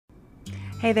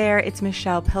Hey there, it's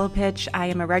Michelle Pillepitch. I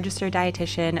am a registered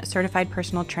dietitian, certified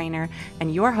personal trainer,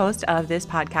 and your host of this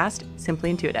podcast, Simply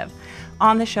Intuitive.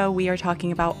 On the show, we are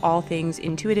talking about all things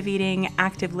intuitive eating,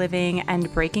 active living,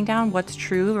 and breaking down what's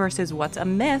true versus what's a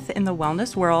myth in the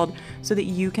wellness world so that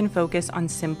you can focus on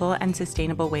simple and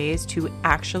sustainable ways to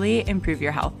actually improve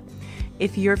your health.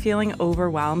 If you're feeling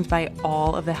overwhelmed by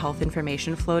all of the health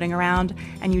information floating around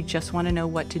and you just want to know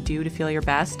what to do to feel your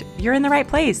best, you're in the right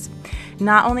place.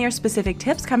 Not only are specific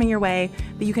tips coming your way,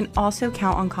 but you can also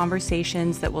count on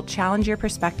conversations that will challenge your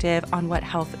perspective on what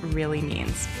health really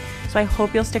means. So I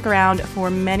hope you'll stick around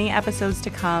for many episodes to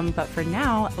come, but for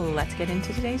now, let's get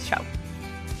into today's show.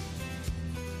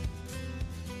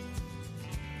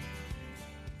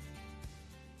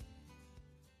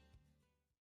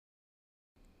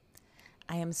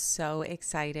 I am so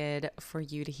excited for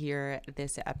you to hear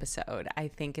this episode. I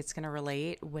think it's going to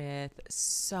relate with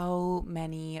so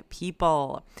many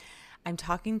people. I'm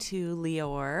talking to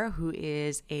Leeor, who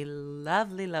is a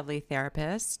lovely, lovely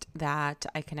therapist that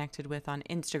I connected with on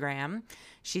Instagram.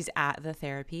 She's at the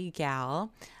Leeor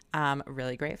Gal.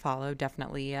 Really great follow.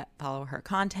 Definitely follow her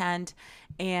content.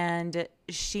 And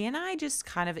she and I just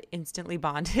kind of instantly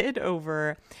bonded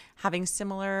over having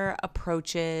similar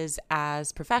approaches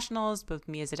as professionals, both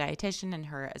me as a dietitian and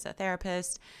her as a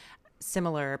therapist,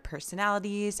 similar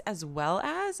personalities, as well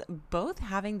as both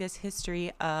having this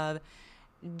history of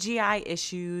GI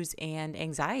issues and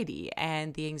anxiety,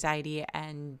 and the anxiety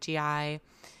and GI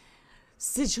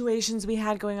situations we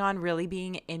had going on really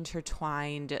being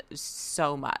intertwined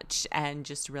so much and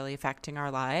just really affecting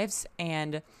our lives.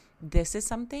 And this is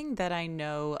something that I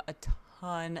know a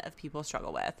ton of people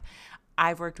struggle with.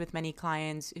 I've worked with many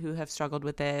clients who have struggled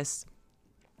with this.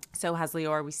 So has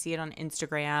Leeor. We see it on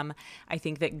Instagram. I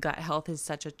think that gut health is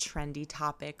such a trendy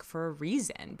topic for a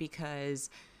reason, because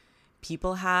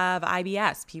people have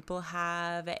IBS, people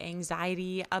have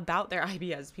anxiety about their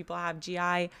IBS, people have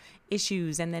GI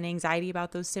issues and then anxiety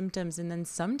about those symptoms. And then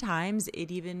sometimes it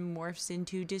even morphs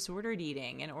into disordered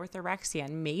eating and orthorexia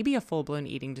and maybe a full-blown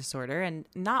eating disorder. And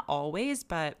not always,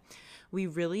 but we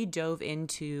really dove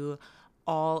into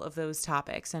all of those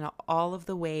topics and all of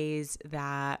the ways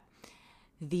that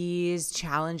these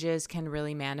challenges can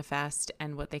really manifest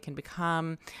and what they can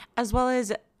become, as well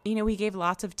as we gave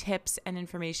lots of tips and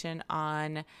information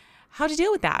on how to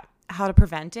deal with that, how to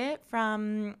prevent it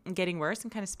from getting worse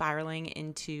and kind of spiraling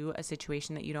into a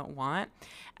situation that you don't want,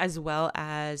 as well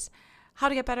as how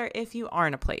to get better if you are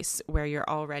in a place where you're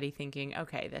already thinking,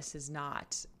 okay, this is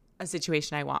not a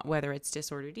situation I want, whether it's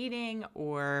disordered eating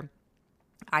or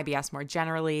IBS more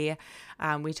generally.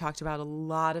 We talked about a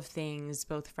lot of things,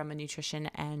 both from a nutrition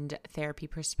and therapy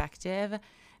perspective,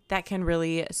 that can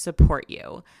really support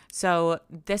you. So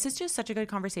this is just such a good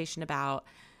conversation about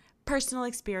personal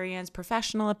experience,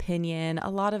 professional opinion, a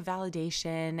lot of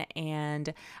validation.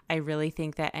 And I really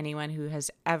think that anyone who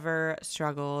has ever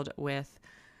struggled with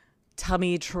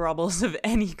tummy troubles of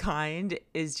any kind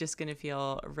is just going to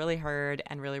feel really heard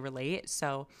and really relate.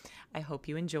 So I hope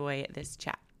you enjoy this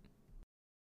chat.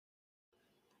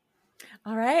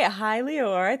 All right. Hi,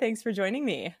 Leeor. Thanks for joining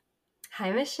me.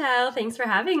 Hi, Michelle. Thanks for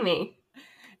having me.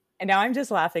 And now I'm just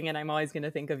laughing, and I'm always going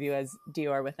to think of you as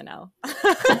Dior with an L. So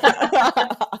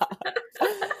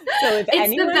if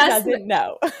anyone doesn't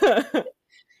know.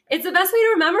 It's the best way to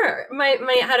remember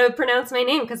my how to pronounce my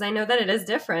name, because I know that it is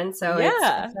different. So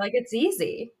I feel like it's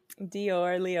easy.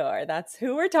 Dior Leeor. That's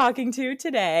who we're talking to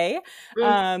today.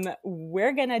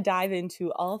 We're going to dive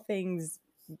into all things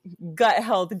gut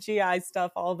health, GI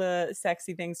stuff, all the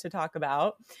sexy things to talk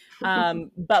about.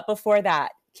 But before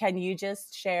that, can you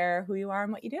just share who you are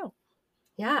and what you do?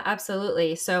 Yeah,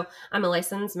 absolutely. So I'm a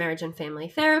licensed marriage and family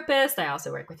therapist. I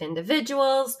also work with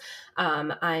individuals.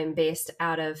 I'm based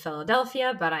out of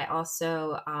Philadelphia, but I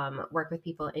also work with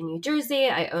people in New Jersey.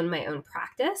 I own my own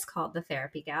practice called the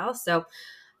Leeor Gal. So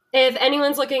if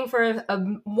anyone's looking for a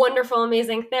wonderful,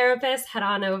 amazing therapist, head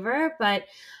on over. But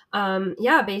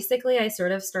basically I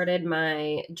sort of started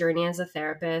my journey as a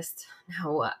therapist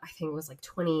now, I think it was like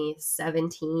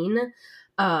 2017.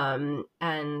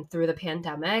 And through the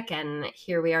pandemic, and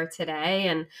here we are today.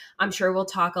 And I'm sure we'll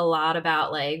talk a lot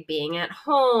about like being at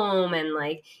home and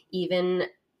like even,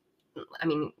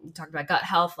 we talked about gut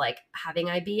health, like having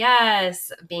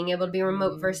IBS, being able to be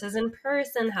remote versus in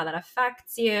person, how that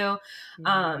affects you.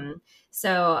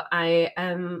 So I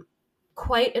am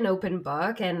quite an open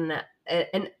book and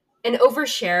an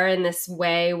overshare in this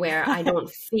way where I don't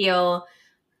feel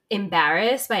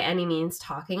embarrassed by any means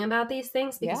talking about these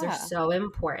things, because they're so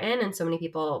important and so many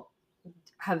people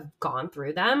have gone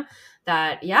through them,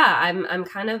 that yeah, I'm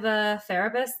kind of a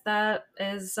therapist that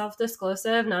is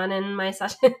self-disclosive, not in my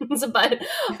sessions but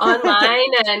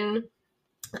online, and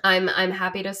I'm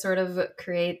happy to sort of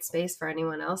create space for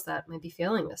anyone else that might be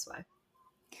feeling this way.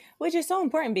 Which is so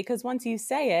important because once you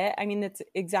say it, I mean, that's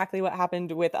exactly what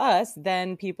happened with us.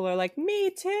 Then people are like,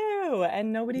 me too.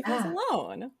 And nobody feels Yeah,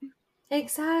 alone.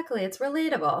 exactly. It's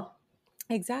relatable.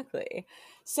 Exactly.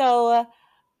 So,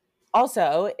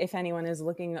 also, if anyone is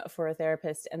looking for a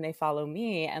therapist and they follow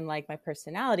me and like my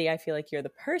personality, I feel like you're the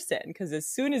person. Because as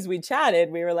soon as we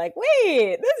chatted, we were like,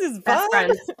 wait, this is fun. Best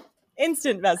friends.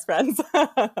 Instant best friends.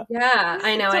 Yeah,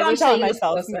 I know. So I I'm wish I telling used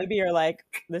myself, closer. maybe you're like,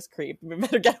 this creep, we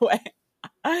better get away.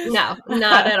 No,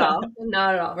 not at all.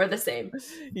 Not at all. We're the same.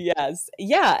 Yes.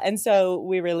 Yeah. And so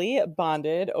we really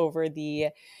bonded over the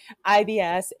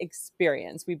IBS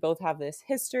experience. We both have this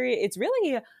history. It's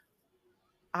really,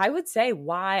 I would say,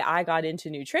 why I got into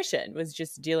nutrition was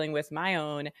just dealing with my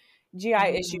own GI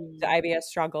issues, Mm. IBS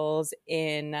struggles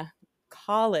in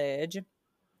college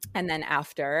and then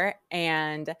after.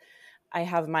 And I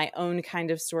have my own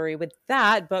kind of story with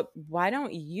that. But why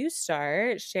don't you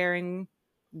start sharing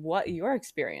what your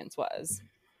experience was?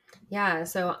 Yeah,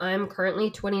 so I'm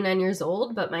currently 29 years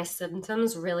old, but my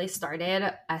symptoms really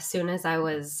started as soon as I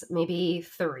was maybe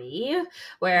 3,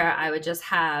 where I would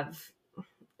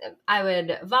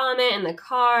vomit in the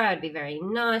car. I'd be very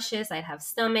nauseous. I'd have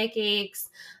stomach aches.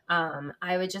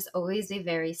 I would just always be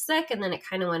very sick. And then it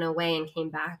kind of went away and came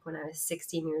back when I was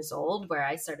 16 years old, where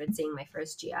I started seeing my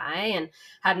first GI and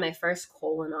had my first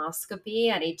colonoscopy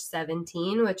at age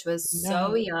 17, which was so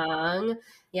No. young.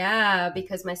 Yeah,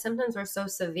 because my symptoms were so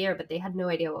severe, but they had no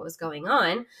idea what was going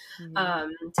on. Mhm.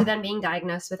 To then being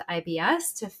diagnosed with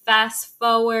IBS, to fast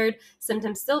forward,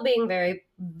 symptoms still being very,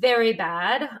 very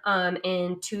bad.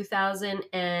 In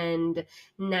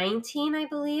 2019, I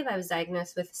believe, I was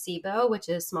diagnosed with SIBO, which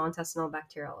is small intestinal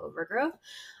bacterial overgrowth.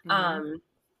 Mhm. Um,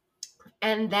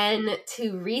 and then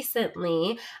to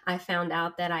recently, I found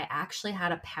out that I actually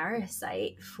had a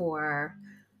parasite for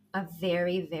a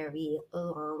very, very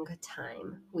long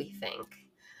time, we think.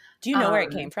 Do you know where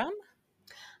it came Um, from?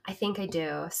 I think I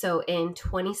do. So in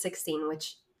 2016,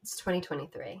 which it's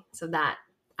 2023, so that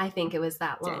I think it was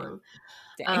that Dang. long.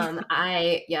 Dang.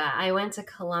 I went to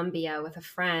Colombia with a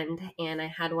friend, and I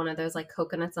had one of those like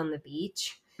coconuts on the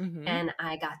beach, Mhm. and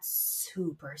I got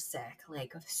super sick,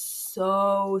 like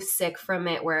so sick from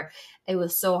it, where it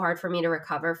was so hard for me to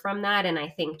recover from that. And I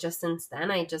think just since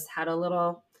then, I just had a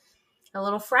little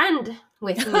friend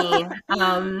with me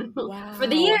for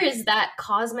the Wow. years that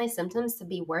caused my symptoms to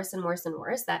be worse and worse and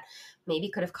worse, that maybe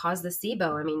could have caused the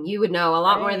SIBO. I mean, you would know a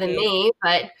lot more than Right. me,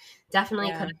 but definitely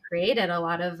could Yeah. have created a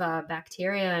lot of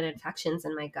bacteria and infections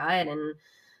in my gut, and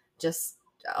just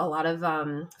a lot of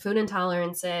food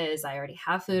intolerances. I already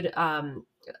have food or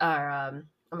oh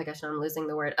my gosh, now I'm losing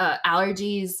the word,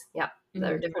 allergies. Yeah,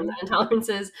 that are different Mhm. than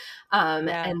intolerances,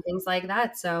 Yeah. and things like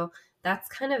that. So that's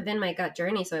kind of been my gut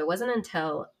journey. So it wasn't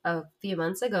until a few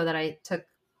months ago that I took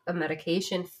a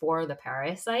medication for the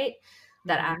parasite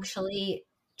that Mhm. actually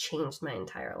changed my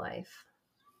entire life.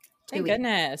 two Thank weeks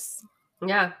goodness.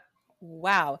 Yeah.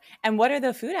 Wow. And what are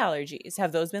the food allergies?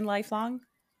 Have those been lifelong?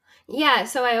 Yeah,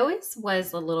 so I always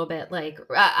was a little bit like,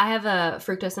 I have a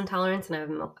fructose intolerance, and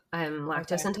I'm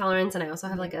lactose Okay. intolerance, and I also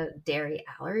have Mhm. like a dairy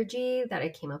allergy that I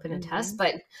came up in a test. Mhm.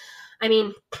 But I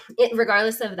mean,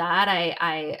 regardless of that,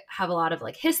 I have a lot of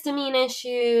like histamine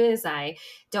issues. I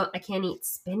can't eat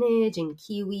spinach and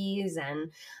kiwis,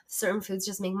 and certain foods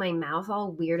just make my mouth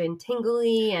all weird and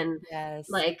tingly, and Yes.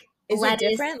 like Is it lettuce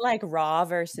different like raw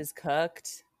versus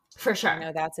cooked? for I sure.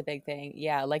 know that's a big thing.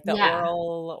 Yeah, like the Yeah.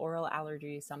 oral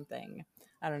allergy something.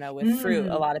 I don't know, with fruit,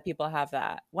 a Mm. lot of people have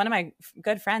that. One of my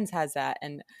good friends has that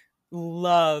and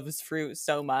loves fruit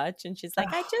so much and she's like,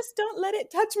 "I Ugh. just don't let it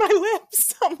touch my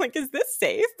lips." I'm like, "Is this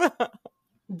safe?"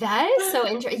 That is so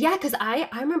interesting. Yeah, because I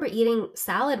remember eating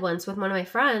salad once with one of my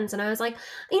friends, and I was like,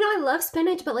 I love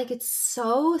spinach, but like it's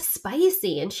so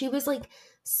spicy. And she was like,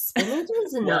 spinach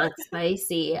is What? not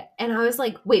spicy. And I was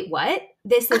like, wait, what?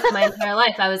 This is my entire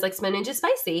life. I was like, spinach is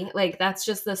spicy. Like that's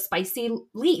just the spicy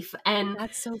leaf. And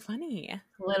That's so funny.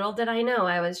 little did I know,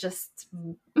 I was just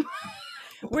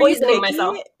Were you poisoning picky?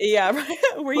 myself. Yeah,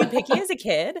 right. Were you picky as a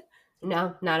kid?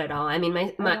 No, not at all. I mean,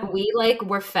 Oh, wow. we like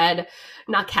were fed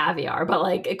not caviar, but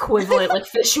like equivalent like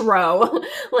fish roe,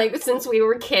 like since we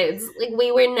were kids. Like me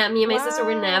and my sister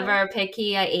were Wow. never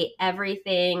picky. I ate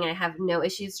everything. I have no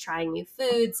issues trying new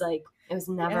foods. Like it was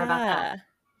never about that.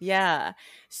 Yeah. Yeah.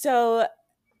 So,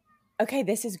 okay,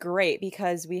 this is great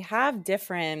because we have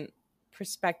different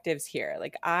perspectives here.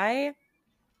 Like I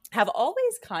have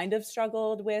always kind of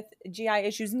struggled with GI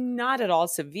issues, not at all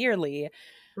severely,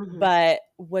 Mm-hmm. but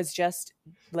was just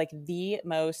like the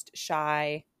most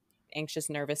shy, anxious,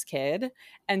 nervous kid.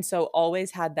 And so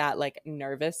always had that like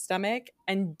nervous stomach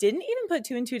and didn't even put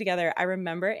two and two together. I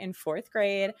remember in fourth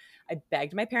grade, I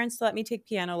begged my parents to let me take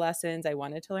piano lessons. I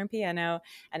wanted to learn piano.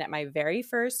 And at my very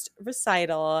first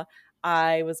recital,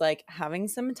 I was like having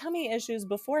some tummy issues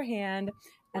beforehand.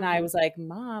 And I Mm-hmm. was like,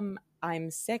 Mom, I'm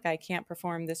sick. I can't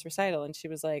perform this recital. And she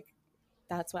was like,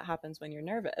 that's what happens when you're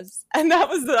nervous. And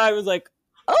I was like,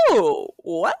 oh,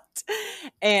 what?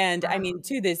 And I Wow. mean,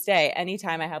 to this day,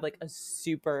 anytime I have like a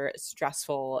super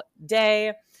stressful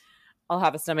day, I'll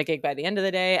have a stomach ache by the end of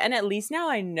the day. And at least now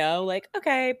I know, like,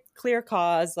 okay, clear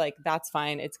cause, like, that's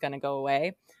fine. It's going to go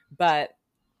away. But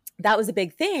that was a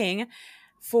big thing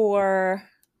for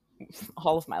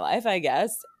all of my life, I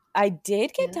guess. I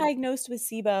did get Yeah. diagnosed with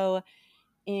SIBO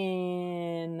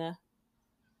in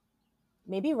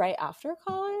maybe right after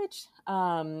college,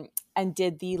 and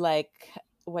did the like,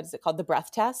 what is it called, the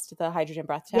breath test, the hydrogen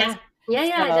breath Yeah. test. Yeah.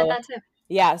 Yeah. I did So that too.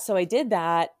 yeah, so I did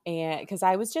that, and because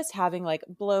I was just having like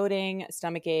bloating,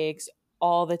 stomach aches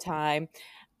all the time.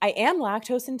 I am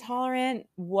lactose intolerant,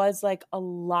 was like a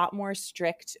lot more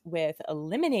strict with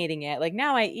eliminating it. Like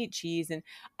now I eat cheese, and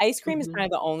ice cream is Mm-hmm. kind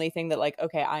of the only thing that like,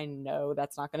 okay, I know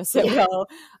that's not going to sit Yeah.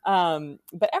 well.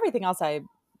 But everything else I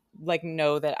like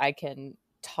know that I can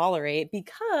tolerate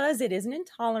because it is an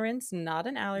intolerance, not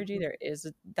an allergy. Mm-hmm. There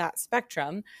is that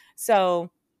spectrum.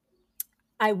 So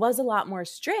I was a lot more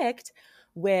strict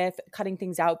with cutting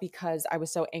things out because I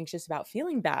was so anxious about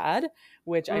feeling bad,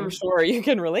 which I'm Mm. sure you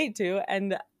can relate to.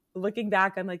 And looking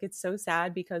back, I'm like, it's so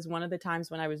sad because one of the times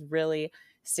when I was really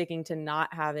sticking to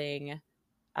not having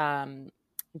um,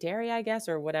 dairy, I guess,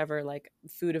 or whatever, like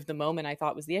food of the moment I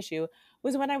thought was the issue,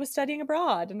 was when I was studying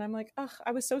abroad. And I'm like, ugh,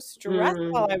 I was so stressed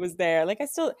while I Mm. was there. Like I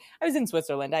was in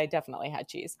Switzerland. I definitely had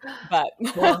cheese, but,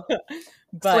 Cool.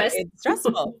 but Swiss. it's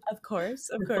stressful. Of course.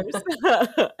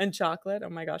 And chocolate. Oh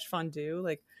my gosh, fondue.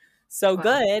 Like so Wow.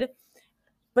 good.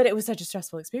 But it was such a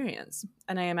stressful experience.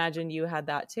 And I imagine you had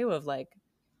that too, of like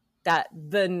that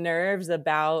the nerves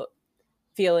about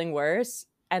feeling worse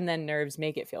and then nerves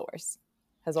make it feel worse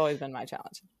has always been my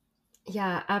challenge.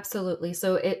 Yeah, absolutely.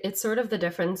 So it's sort of the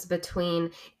difference between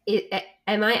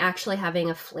am I actually having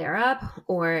a flare up,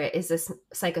 or is this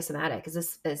psychosomatic?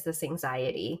 Is this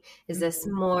anxiety? Is this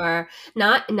Mhm. more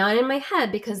not in my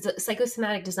head, because the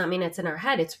psychosomatic does not mean it's in our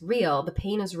head. It's real. The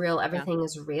pain is real. Yeah. Everything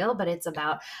is real, but it's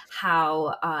about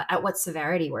how at what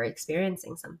severity we're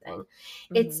experiencing something.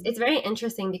 It's Mhm. it's very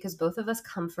interesting because both of us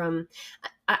come from.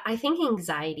 I think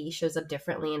anxiety shows up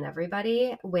differently in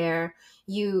everybody. Where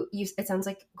you it sounds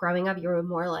like growing up you were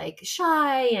more like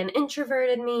shy and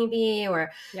introverted maybe,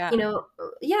 or Yeah. you know,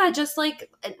 yeah, just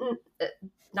like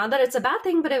not that it's a bad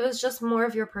thing, but it was just more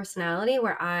of your personality,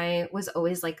 where I was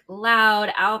always like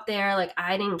loud out there, like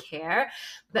I didn't care.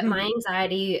 But my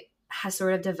anxiety has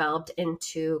sort of developed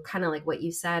into kind of like what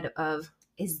you said of,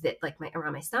 is that like my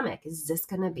around my stomach, is this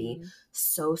going to be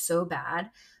Mhm. so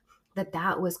bad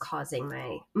that was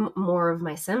causing more of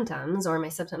my symptoms, or my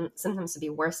symptoms to be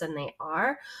worse than they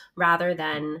are, rather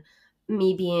than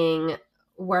me being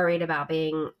worried about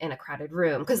being in a crowded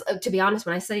room. Because to be honest,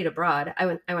 when I studied abroad, I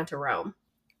went to Rome.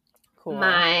 Cool.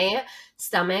 My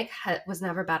stomach was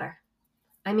never better.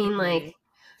 I mean, Mhm. like,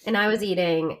 and I was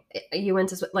eating, you went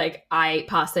to, like, I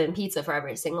pasta and pizza for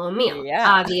every single meal, Yeah.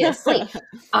 obviously.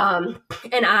 Um,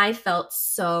 and I felt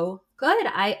so good.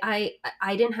 I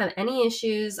didn't have any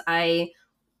issues. I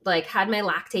like had my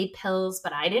lactate pills,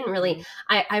 but I didn't really,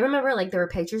 Mhm. I remember like there were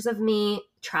pictures of me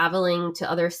traveling to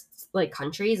other like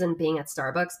countries and being at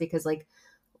Starbucks because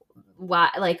why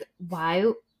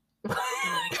I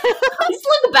just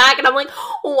look back and I'm like,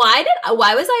 why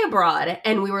was I abroad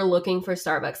and we were looking for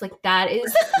Starbucks? Like that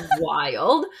is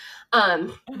wild.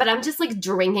 But I'm just like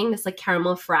drinking this like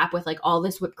caramel frap with like all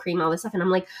this whipped cream, all this stuff, and I'm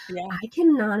like, Yeah. I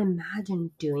cannot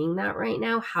imagine doing that right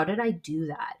now. How did I do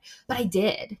that? But I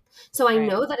did. So I Right.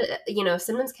 know that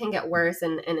symptoms can get worse,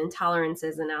 and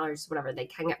intolerances and allergies, whatever, they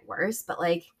can get worse. But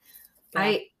like Yeah.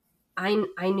 I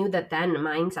I knew that then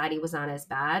my anxiety was not as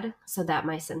bad, so that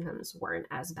my symptoms weren't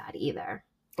as bad either.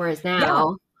 Whereas Yeah.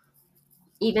 now,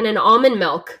 even an almond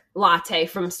milk latte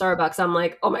from Starbucks, I'm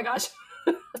like, oh my gosh.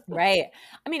 Right.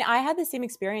 I mean, I had the same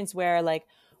experience where like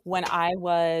when I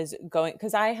was going,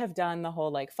 because I have done the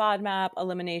whole like FODMAP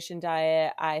elimination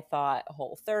diet. I thought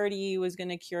Whole 30 was going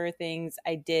to cure things.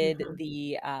 I did Mhm.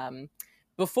 the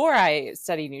before I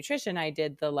studied nutrition, I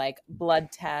did the like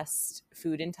blood test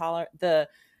food intolerant, the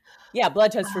Yeah,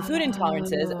 blood tests for food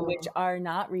intolerances, which Oh, are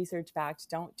not research backed.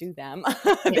 Don't do them.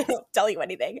 They yes. don't tell you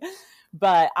anything.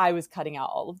 But I was cutting out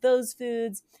all of those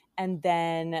foods. And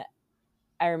then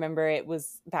I remember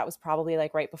that was probably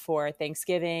like right before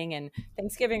Thanksgiving and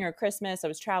Thanksgiving or Christmas. I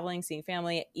was traveling, seeing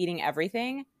family, eating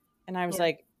everything. And I was Yeah.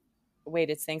 like, wait,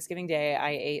 it's Thanksgiving Day.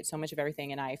 I ate so much of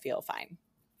everything and I feel fine.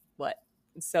 What?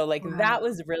 So like that Wow.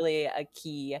 was really a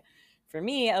key for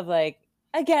me of like,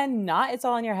 again, not it's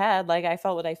all in your head. Like I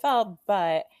felt what I felt,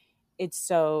 but it's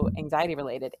so anxiety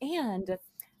related. And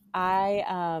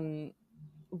I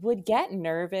would get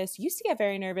nervous, used to get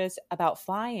very nervous about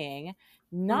flying,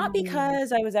 not Mm,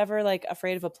 because I was ever like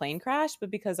afraid of a plane crash,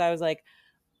 but because I was like,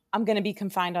 I'm going to be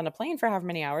confined on a plane for however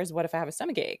many hours. What if I have a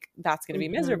stomach ache? That's going to be mhm.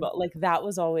 miserable. Like that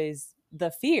was always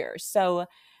the fear. So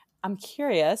I'm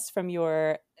curious from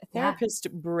your Yeah.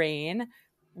 therapist brain,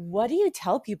 what do you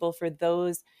tell people for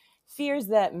those fears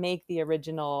that make the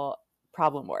original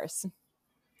problem worse?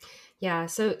 Yeah,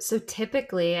 so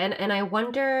typically, and I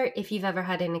wonder if you've ever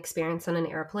had an experience on an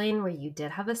airplane where you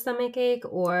did have a stomach ache,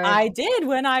 or I did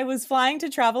when I was flying to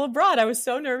travel abroad. I was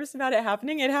so nervous about it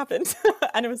happening. It happened.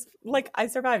 And it was like I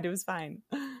survived. It was fine.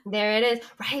 there it is.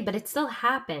 Right, but it still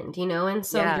happened, you know? And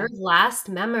so Yeah. your last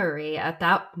memory at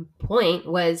that point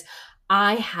was,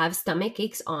 I have stomach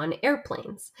aches on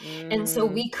airplanes. And so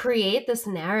Mm, we create this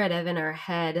narrative in our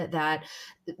head that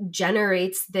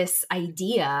generates this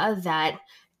idea that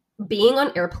being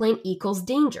on airplane equals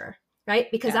danger, right?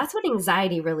 Because yeah. that's what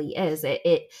anxiety really is.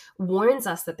 It warns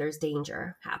us that there's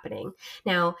danger happening.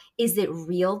 Now, is it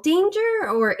real danger,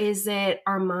 or is it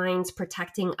our minds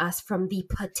protecting us from the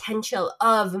potential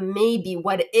of maybe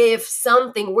what if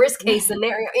something worst case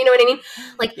scenario, you know what I mean?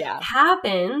 Like Yeah.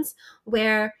 happens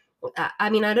where I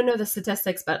mean, I don't know the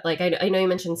statistics, but like I know you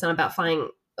mentioned something about flying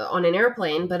on an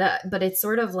airplane, but it's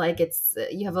sort of like it's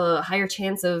you have a higher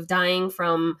chance of dying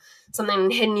from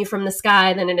something hitting you from the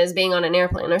sky than it is being on an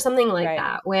airplane or something like Right.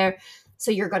 that, where so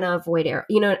you're going to avoid air,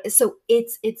 you know, so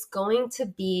it's going to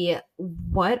be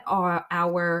what are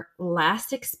our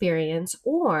last experience,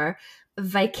 or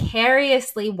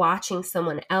vicariously watching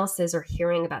someone else's or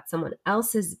hearing about someone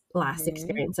else's last Mhm.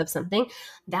 experience of something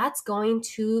that's going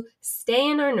to stay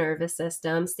in our nervous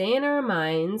system, stay in our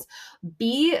minds,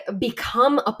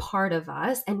 become a part of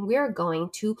us, and we're going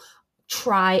to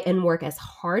try and work as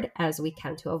hard as we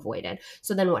can to avoid it.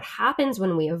 So then what happens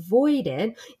when we avoid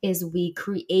it is we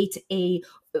create a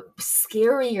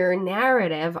scarier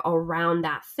narrative around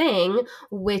that thing,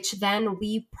 which then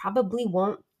we probably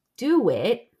won't do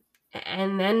it.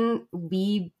 And then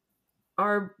we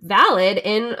are valid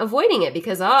in avoiding it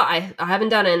because, I haven't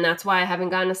done it. And that's why I haven't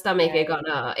gotten a stomach ache Right. on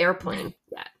an airplane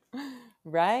yet.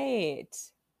 Right.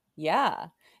 Yeah.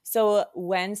 So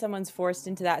when someone's forced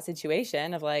into that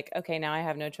situation of like, okay, now I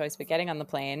have no choice but getting on the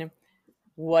plane,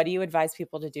 what do you advise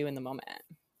people to do in the moment?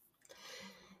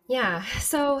 Yeah,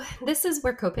 so this is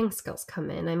where coping skills come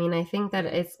in. I mean, I think that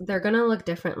Mm. they're going to look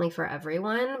differently for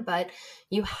everyone, but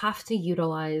you have to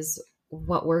utilize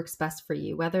what works best for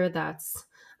you, whether that's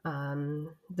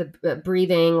the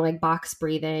breathing, like box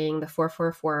breathing, the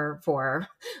 4-4-4-4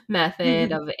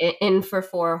 method of in for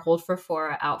four, hold for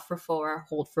four, out for four,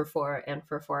 hold for four, in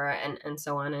for four, and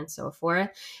so on and so forth,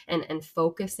 and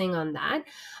focusing on that.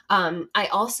 I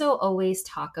also always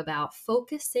talk about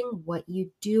focusing what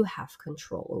you do have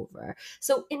control over.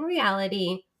 So, in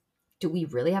reality, do we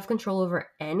really have control over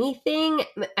anything?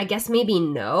 I guess maybe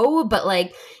no, but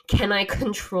like, can I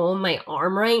control my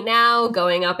arm right now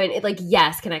going up and like,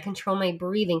 yes, can I control my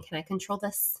breathing? Can I control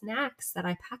the snacks that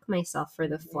I pack myself for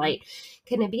the Mhm. flight?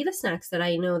 Can it be the snacks that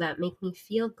I know that make me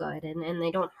feel good and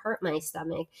they don't hurt my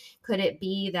stomach? Could it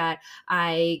be that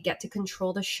I get to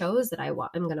control the shows that I'm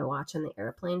going to watch on the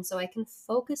airplane so I can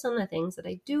focus on the things that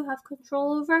I do have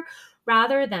control over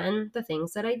rather than the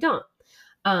things that I don't?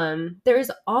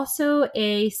 There's also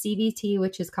a CBT,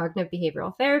 which is cognitive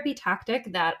behavioral therapy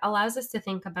tactic, that allows us to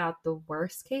think about the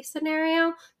worst case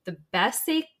scenario, the best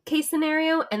case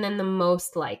scenario, and then the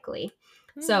most likely.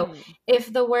 So Hmm.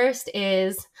 if the worst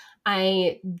is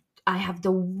I I have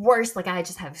the worst, like I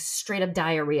just have straight up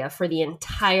diarrhea for the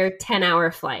entire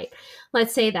 10-hour flight.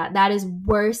 Let's say that is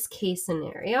worst case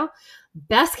scenario.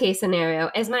 Best case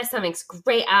scenario is my stomach's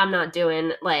great. I'm not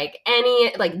doing like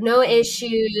any, like no Mhm.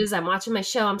 issues. I'm watching my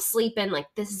show. I'm sleeping. Like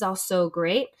this is all so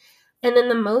great. And then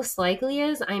the most likely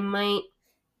is I might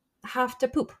have to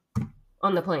poop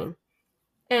on the plane.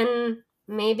 And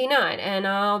maybe not. And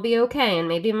I'll be okay. And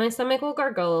maybe my stomach will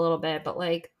gargle a little bit, but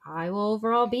like I will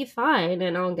overall be fine.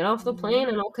 And I'll get off the plane Mhm.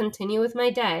 and I'll continue with my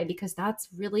day because that's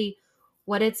really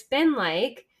what it's been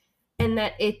like. And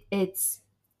that it's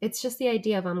It's just the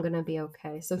idea of I'm going to be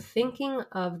okay. So thinking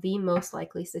of the most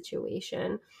likely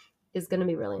situation is going to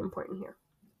be really important here.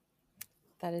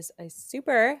 That is a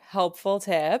super helpful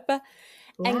tip.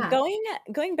 And Yeah.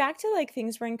 going back to like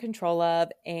things we're in control of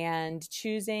and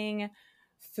choosing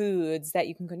foods that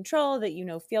you can control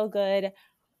that feel good,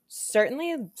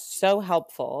 certainly so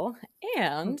helpful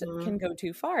and Hmm. can go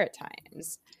too far at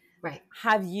times. Right.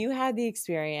 Have you had the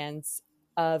experience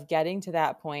of getting to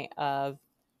that point of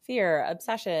fear,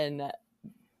 obsession,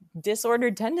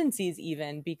 disordered tendencies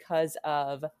even because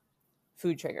of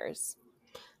food triggers?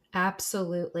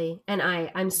 Absolutely. And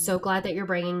I'm so glad that you're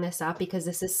bringing this up because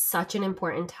this is such an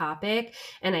important topic.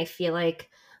 And I feel like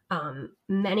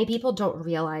many people don't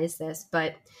realize this,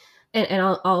 but, and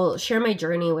I'll share my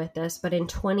journey with this, but in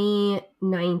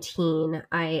 2019,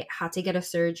 I had to get a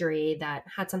surgery that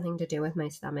had something to do with my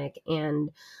stomach. And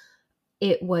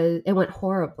it went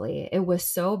horribly. It was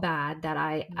so bad that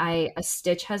I a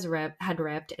stitch had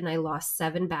ripped and I lost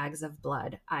 7 bags of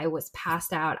blood. I was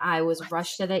passed out. I was What?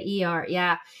 rushed to the ER.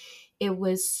 Yeah, it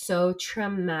was so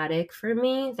traumatic for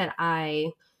me that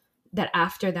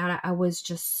after that I was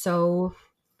just so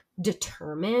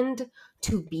determined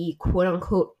to be quote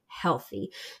unquote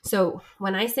healthy. So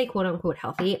when I say quote unquote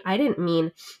healthy, I didn't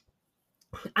mean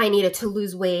I needed to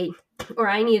lose weight or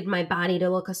I needed my body to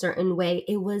look a certain way.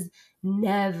 It was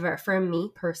never, for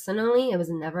me personally, it was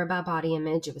never about body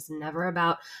image. It was never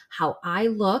about how I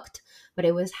looked, but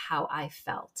it was how I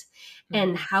felt.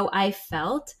 And Mhm. how I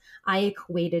felt, I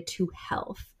equated to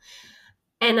health.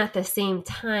 And at the same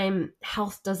time,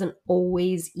 health doesn't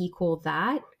always equal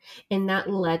that. And that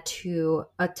led to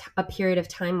a period of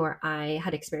time where I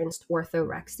had experienced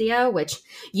orthorexia, which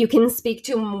you can speak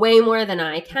to way more than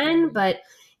I can, Mhm. but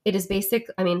it is basic.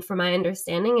 I mean, from my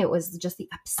understanding, it was just the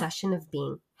obsession of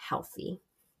being healthy,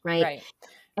 right? Right.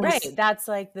 And Right. That's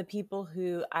like the people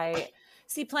who I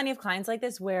see plenty of clients like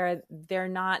this where they're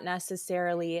not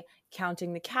necessarily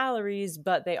counting the calories,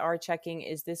 but they are checking,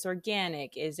 is this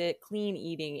organic? Is it clean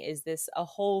eating? Is this a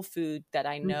whole food that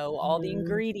I know all the Mhm.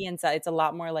 ingredients? It's a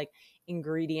lot more like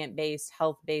ingredient based,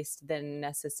 health based than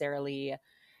necessarily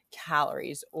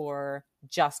calories or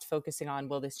just focusing on,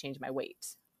 will this change my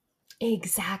weight?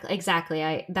 Exactly, exactly.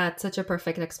 I That's such a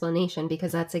perfect explanation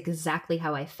because that's exactly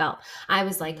how I felt. I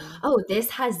was like, Mhm. "Oh,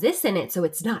 this has this in it, so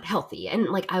it's not healthy." And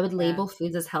like I would Yeah. label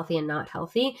foods as healthy and not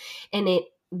healthy, and it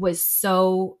was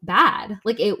so bad.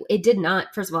 Like it did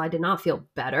not, first of all, I did not feel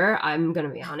better. I'm going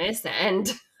to be honest.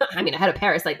 And I mean, I had a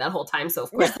parasite that whole time, so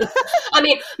of course I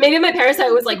mean, maybe my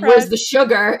parasite was like, "Where's Surprise. the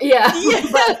sugar?" Yeah. Yeah.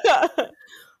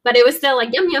 But it was still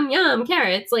like yum yum yum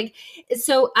carrots, like.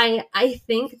 So I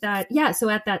think that, yeah, so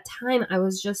at that time I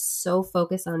was just so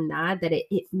focused on that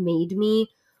it made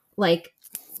me like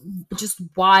just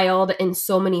wild in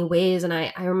so many ways. And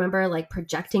I remember like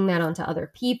projecting that onto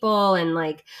other people and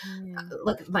Mm.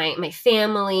 like my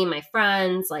family, my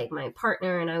friends, like my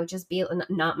partner, and I would just be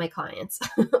not my clients,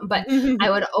 but I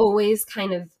would always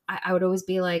I would always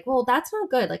be like, well, that's not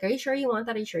good. Like, are you sure you want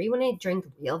that? Are you sure you want to drink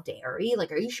real dairy?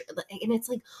 Like, are you sure? And it's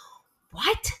like,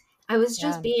 what? I was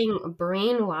just Yeah. being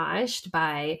brainwashed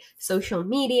by social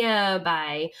media,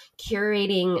 by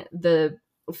curating the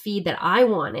feed that I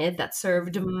wanted, that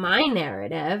served Mhm. my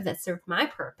narrative, that served my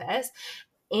purpose.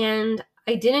 And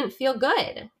I didn't feel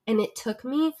good. And it took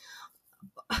me,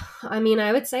 I mean,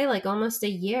 I would say like almost a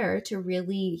year to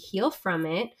really heal from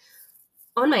it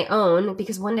on my own,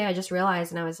 because one day I just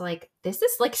realized and I was like, this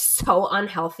is like so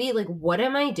unhealthy. Like, what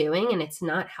am I doing? And it's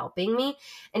not helping me.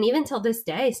 And even till this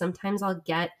day, sometimes I'll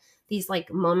get these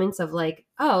like moments of like,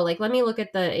 oh, like, let me look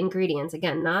at the ingredients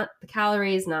again, not the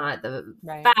calories, not the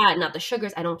Right. fat, not the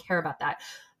sugars. I don't care about that.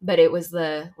 But it was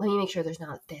let me make sure there's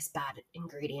not this bad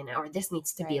ingredient, or this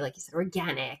needs to be, Right. like you said,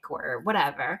 organic or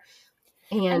whatever.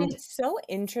 And And it's so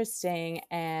interesting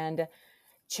and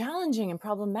challenging and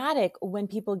problematic when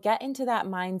people get into that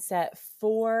mindset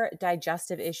for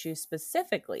digestive issues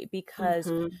specifically,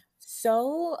 because mhm,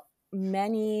 so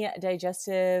many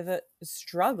digestive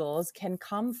struggles can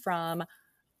come from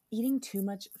eating too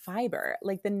much fiber.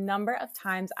 Like the number of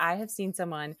times I have seen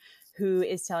someone who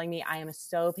is telling me I am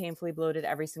so painfully bloated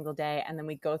every single day. And then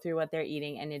we go through what they're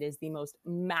eating, and it is the most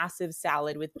massive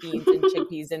salad with beans and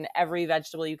chickpeas and every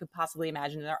vegetable you could possibly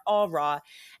imagine. And they're all raw.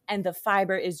 And the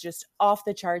fiber is just off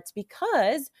the charts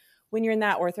because when you're in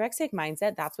that orthorexic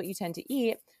mindset, that's what you tend to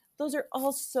eat. Those are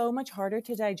all so much harder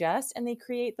to digest and they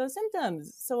create those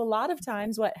symptoms. So, a lot of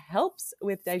times, what helps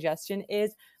with digestion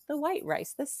is the white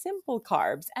rice, the simple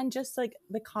carbs, and just like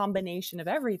the combination of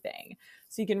everything.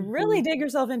 So you can really mhm. dig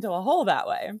yourself into a hole that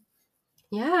way.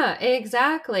 Yeah,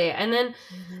 exactly. And then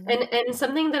Mhm. and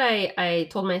something that I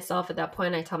told myself at that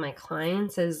point, I tell my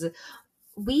clients is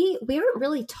we aren't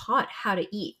really taught how to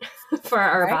eat for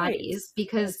our Right. bodies,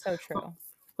 because It's so true.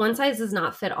 one size does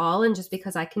not fit all, and just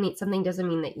because I can eat something doesn't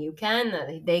mean that you can,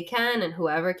 that they can, and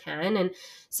whoever can. And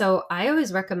so I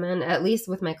always recommend, at least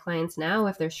with my clients now,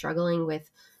 if they're struggling with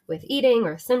eating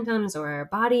or symptoms or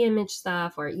body image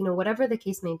stuff, or whatever the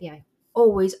case may be, I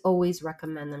always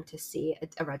recommend them to see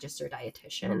a registered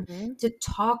dietitian, Hmm. to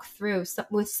talk through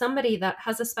with somebody that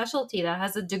has a specialty, that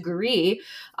has a degree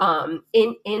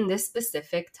in this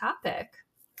specific topic.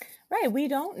 Right. We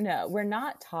don't know. We're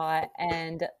not taught.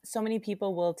 And so many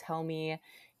people will tell me,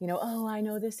 oh, I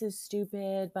know this is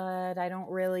stupid, but I don't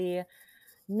really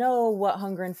know what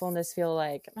hunger and fullness feel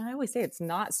like. And I always say it's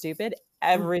not stupid.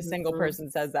 Every single Mhm.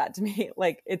 person says that to me.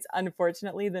 Like, it's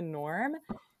unfortunately the norm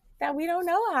that we don't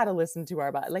know how to listen to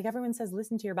our body. Like, everyone says,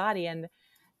 listen to your body. And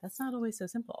that's not always so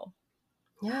simple.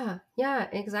 Yeah, yeah,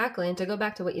 exactly. And to go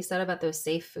back to what you said about those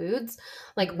safe foods,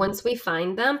 like Hmm. once we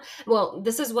find them, well,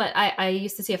 this is what I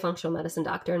used to see a functional medicine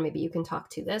doctor, and maybe you can talk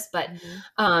to this, but Hmm.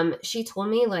 she told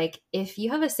me, like, if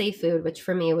you have a safe food, which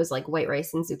for me was like white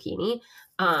rice and zucchini,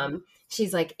 Hmm.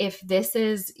 she's like, if this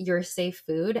is your safe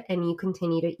food and you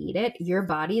continue to eat it, your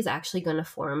body is actually going to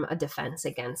form a defense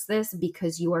against this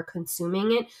because you are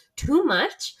consuming it too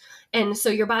much. And so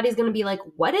your body's going to be like,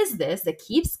 what is this that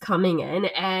keeps coming in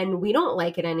and we don't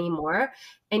like it anymore?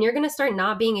 And you're going to start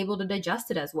not being able to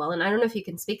digest it as well. And I don't know if you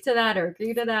can speak to that or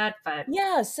agree to that, but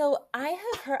Yeah, so I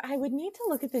have heard, I would need to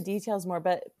look at the details more,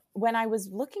 but when I was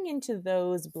looking into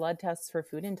those blood tests for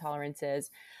food intolerances,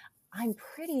 I'm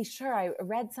pretty sure I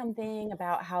read something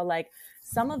about how, like,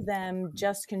 some of them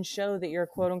just can show that you're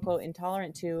quote unquote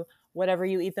intolerant to whatever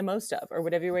you eat the most of or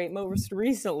whatever you ate most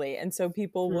recently. And so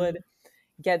people would mm,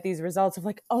 get these results of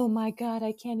like, oh my God,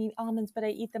 I can't eat almonds, but I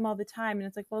eat them all the time. And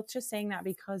it's like, well, it's just saying that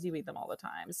because you eat them all the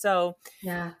time. So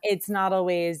yeah, it's not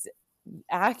always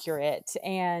accurate.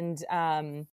 And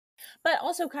but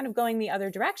also kind of going the other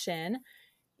direction,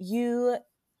 you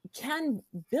can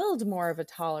build more of a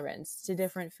tolerance to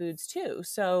different foods too.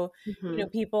 So, hmm,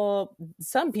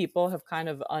 some people have kind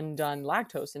of undone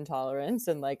lactose intolerance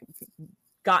and like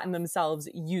gotten themselves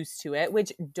used to it,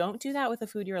 which don't do that with a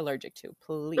food you're allergic to,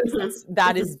 please.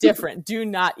 That is different. Do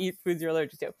not eat foods you're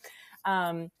allergic to.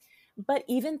 Um, but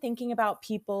even thinking about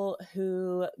people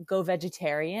who go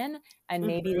vegetarian and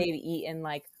maybe hmm, they've eaten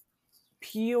like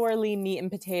purely meat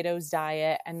and potatoes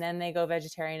diet and then they go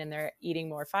vegetarian and they're eating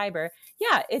more fiber.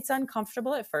 Yeah, it's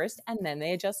uncomfortable at first and then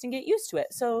they adjust and get used to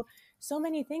it. So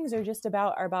many things are just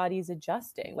about our bodies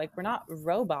adjusting. Like, we're not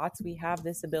robots. We have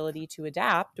this ability to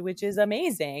adapt, which is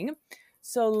amazing.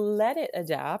 So let it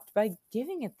adapt by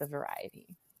giving it the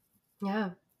variety.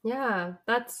 yeah, yeah.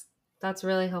 That's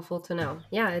really helpful to know.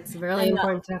 Yeah, it's really And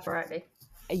important to have variety.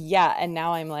 yeah, and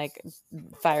now I'm like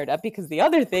fired up because the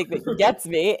other thing that gets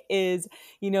me is,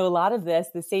 a lot of this,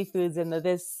 the safe foods and the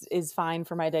this is fine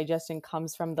for my digestion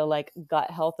comes from the like gut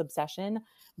health obsession,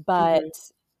 but Hmm.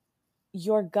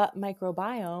 your gut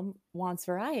microbiome wants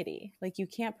variety. Like, you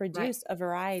can't Right. produce a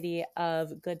variety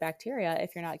of good bacteria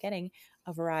if you're not getting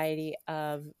a variety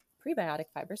of prebiotic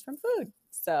fibers from food.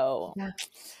 So, Yeah.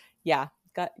 yeah,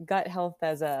 gut health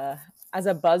as a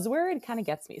buzzword kind of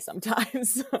gets me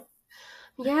sometimes.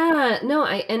 Yeah, no,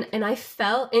 and I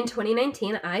fell in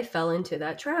 2019, I fell into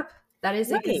that trap. That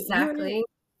is Right. exactly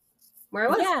where I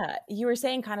was. You were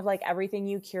saying kind of like everything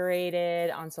you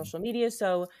curated on social media.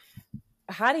 So,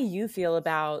 how do you feel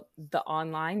about the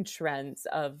online trends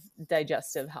of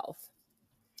digestive health?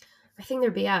 I think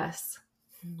they're BS.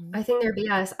 Hmm. I think they're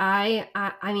BS. I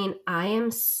mean, I'm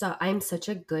such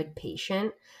a good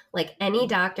patient. Like any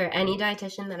doctor, any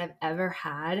dietitian that I've ever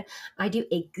had, I do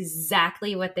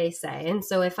exactly what they say. And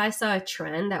so if I saw a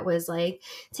trend that was like,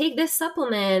 take this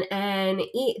supplement and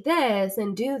eat this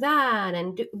and do that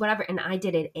and do whatever, and I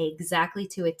did it exactly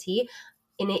to a T,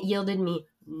 and it yielded me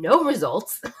no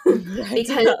results Right.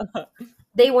 because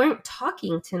they weren't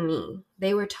talking to me.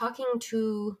 They were talking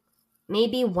to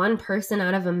maybe one person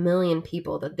out of a million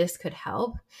people that this could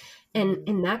help. And Mhm.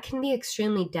 and that can be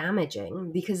extremely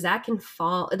damaging because that can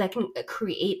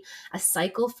create a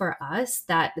cycle for us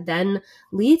that then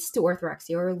leads to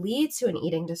orthorexia or leads to an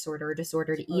eating disorder or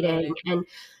disordered eating. Totally.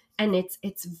 And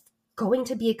it's going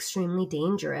to be extremely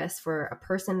dangerous for a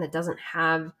person that doesn't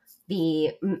have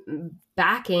the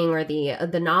backing or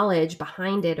the knowledge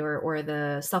behind it, or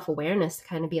the self-awareness to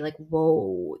kind of be like,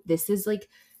 whoa, this is like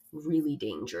really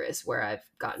dangerous where I've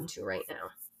gotten to right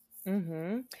now.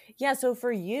 Hmm. Yeah. So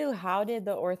for you, how did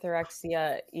the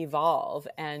orthorexia evolve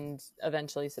and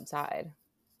eventually subside?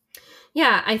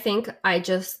 Yeah, I think I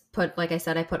just put, like I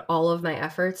said, I put all of my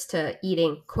efforts to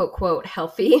eating quote, quote,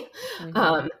 healthy.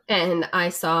 Mm-hmm. And I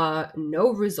saw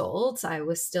no results. I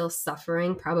was still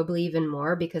suffering, probably even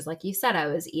more, because, like you said, I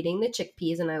was eating the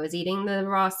chickpeas and I was eating the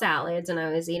raw salads and I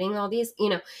was eating all these,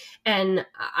 and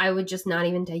I would just not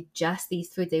even digest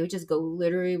these foods. They would just go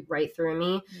literally right through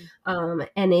me. And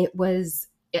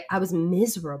I was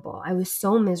miserable. I was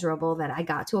so miserable that I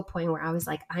got to a point where I was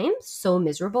like, I am so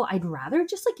miserable. I'd rather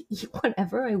just like eat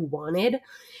whatever I wanted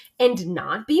and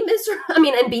not be miserable. I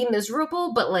mean, and be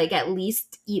miserable, but like at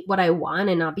least eat what I want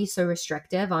and not be so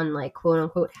restrictive on like quote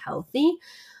unquote healthy,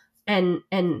 and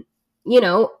you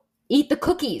know, eat the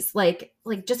cookies. Like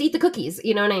just eat the cookies.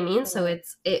 You know what I mean? So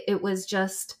it was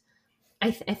just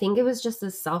I think it was just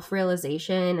this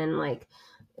self-realization, and like,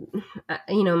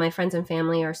 my friends and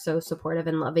family are so supportive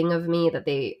and loving of me that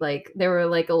they were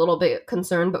like a little bit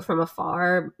concerned, but from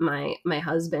afar. My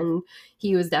husband,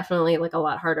 he was definitely like a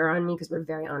lot harder on me because we're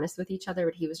very honest with each other,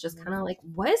 but he was just kind of like,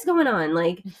 what is going on?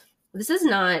 Like, this is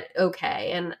not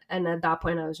okay. And at that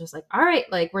point I was just like, all right,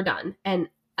 like, we're done. And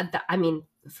I mean,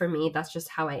 for me, that's just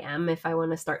how I am. If I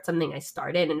want to start something, I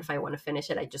start it, and if I want to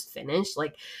finish it, I just finish.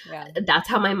 Like, Yeah. that's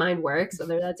how my mind works,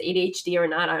 whether that's ADHD or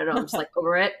not. I don't know, I'm just like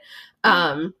over it.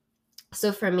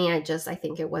 So for me, I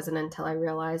think it wasn't until I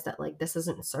realized that like this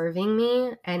isn't serving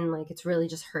me, and like it's really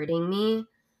just hurting me,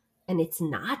 and it's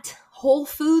not whole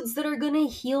foods that are going to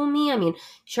heal me. I mean,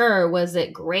 sure, was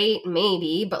it great?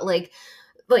 Maybe, but like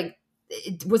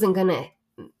it wasn't going to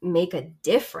make a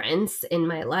difference in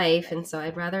my life, and Right. so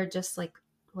I'd rather just like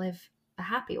live a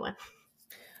happy one.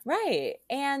 Right.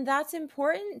 And that's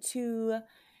important to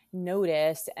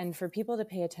notice and for people to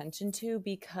pay attention to,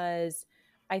 because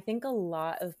I think a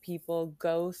lot of people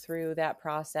go through that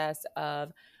process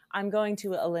of, I'm going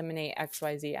to eliminate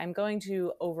XYZ. I'm going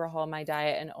to overhaul my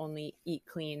diet and only eat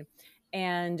clean.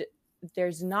 And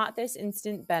there's not this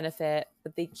instant benefit,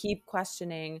 but they keep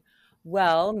questioning,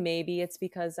 well, maybe it's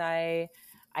because I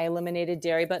eliminated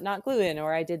dairy but not gluten,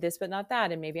 or I did this but not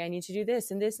that, and maybe I need to do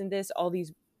this and this and this, all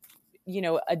these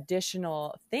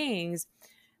additional things.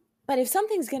 But if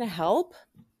something's going to help,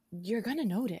 you're going to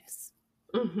notice.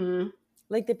 Mm-hmm.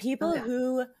 Like the Oh people yeah.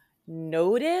 who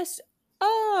notice,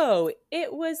 oh,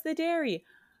 it was the dairy,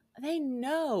 they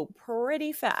know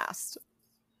pretty fast.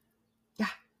 Yeah.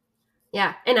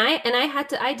 Yeah, and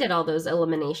I did all those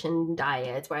elimination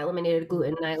diets where I eliminated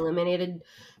gluten, I eliminated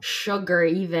sugar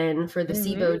even for the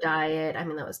Mm-hmm. SIBO diet. I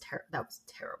mean, that was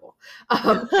terrible.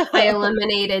 I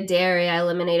eliminated dairy, I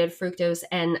eliminated fructose,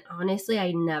 and honestly,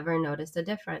 I never noticed a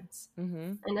difference.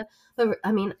 Mm-hmm. I know, but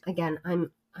I mean, again,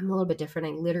 I'm a little bit different.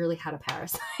 I literally had a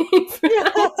parasite for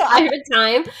that entire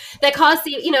time that caused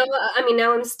I mean,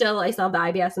 now I still have the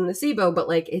IBS and the SIBO, but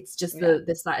like it's just Yeah.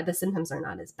 the symptoms are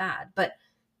not as bad, but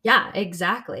yeah,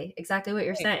 exactly what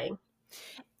you're Right. saying.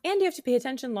 And you have to pay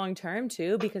attention long term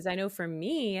too, because I know for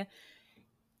me,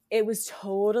 it was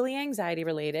totally anxiety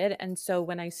related. And so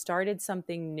when I started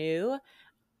something new,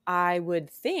 I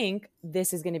would think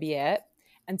this is going to be it.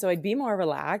 And so I'd be more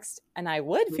relaxed and I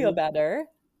would feel Hmm. better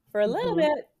for a little Hmm.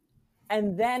 bit.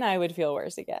 And then I would feel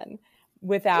worse again Yeah.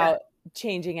 without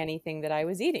changing anything that I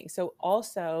was eating. So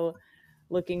also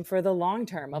looking for the long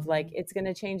term of like, it's going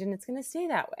to change and it's going to stay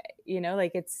that way.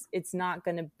 Like it's not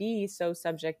going to be so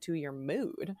subject to your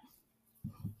mood.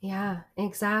 Yeah,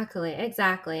 exactly.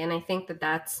 And I think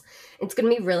it's going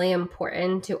to be really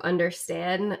important to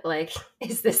understand, like,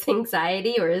 is this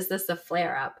anxiety or is this a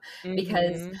flare up?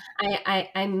 Because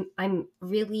Mhm. I'm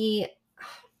really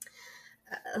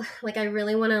like, I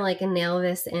really want to like nail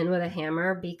this in with a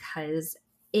hammer, because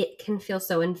it can feel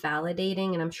so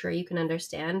invalidating, and I'm sure you can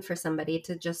understand, for somebody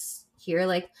to just hear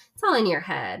like it's all in your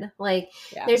head, like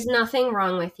Yeah. there's nothing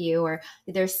wrong with you, or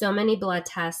there's so many blood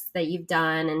tests that you've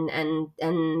done,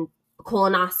 and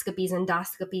colonoscopies,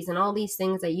 endoscopies, and all these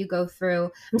things that you go through.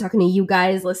 I'm talking to you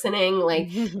guys listening, like,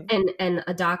 and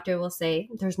a doctor will say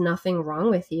there's nothing wrong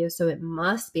with you, so it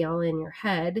must be all in your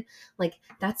head. Like,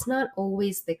 that's not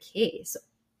always the case.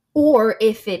 Or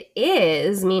if it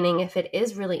is, meaning if it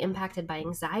is really impacted by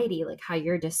anxiety, like how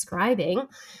you're describing,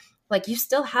 like, you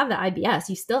still have the IBS,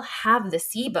 you still have the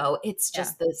SIBO. It's Yeah.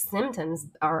 just the symptoms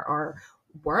are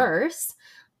worse.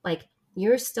 Like,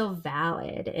 you're still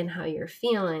valid in how you're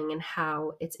feeling and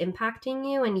how it's impacting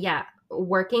you. And yeah,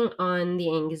 working on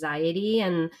the anxiety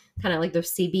and kind of like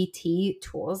those CBT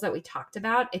tools that we talked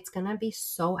about, it's going to be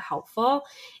so helpful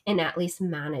in at least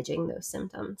managing those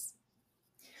symptoms.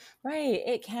 Right.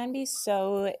 It can be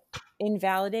so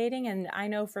invalidating. And I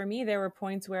know for me, there were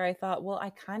points where I thought, well,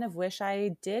 I kind of wish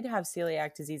I did have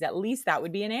celiac disease. At least that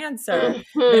would be an answer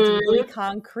that's really Mhm.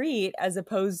 concrete as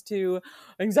opposed to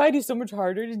anxiety is so much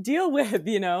harder to deal with,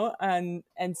 you know? And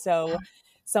so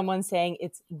someone saying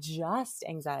it's just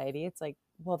anxiety, it's like,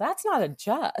 well, that's not a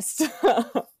just.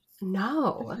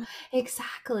 No,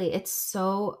 exactly. It's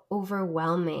so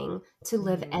overwhelming to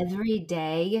live every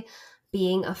day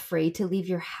being afraid to leave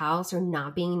your house or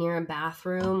not being near a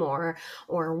bathroom or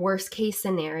worst case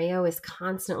scenario is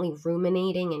constantly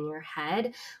ruminating in your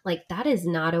head. Like that is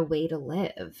not a way to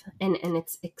live. And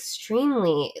it's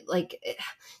extremely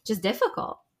just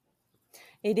difficult.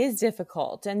 It is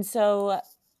difficult. And so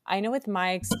I know with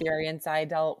my experience, I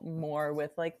dealt more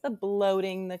with like the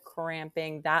bloating, the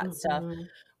cramping, that stuff. Mhm.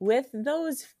 With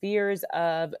those fears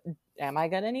of, am I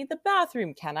going to need the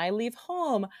bathroom? Can I leave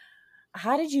home?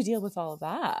 How did you deal with all of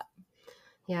that?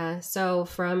 Yeah, so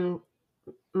from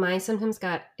my symptoms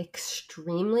got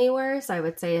extremely worse, I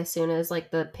would say, as soon as like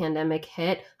the pandemic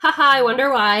hit. Haha, I wonder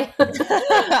why.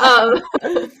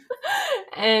 um,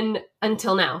 and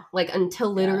until now, like until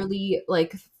Yeah. literally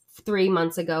like 3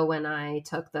 months ago when I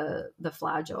took the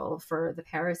flagyl for the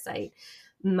parasite,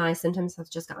 my symptoms have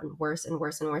just gotten worse and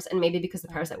worse and worse. And maybe because the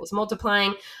Right. parasite was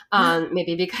multiplying,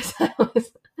 maybe because I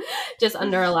was just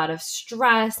under a lot of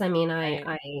stress. I mean, Right.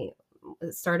 I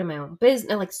started my own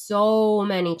business, like so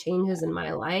many changes in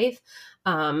my life.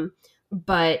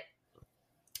 But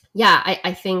yeah,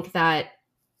 I think that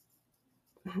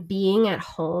being at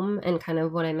home and kind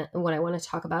of what I want to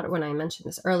talk about when I mentioned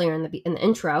this earlier in the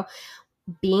intro,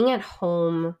 being at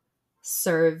home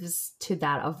serves to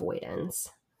that avoidance.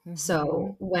 Hmm.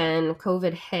 So when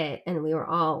COVID hit and we were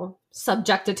all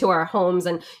subjected to our homes,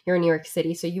 and you're in New York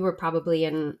City, so you were probably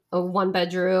in a 1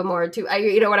 bedroom or two,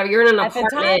 whatever. You're in an At the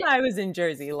time, apartment. I was in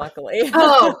Jersey, luckily.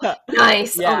 Oh,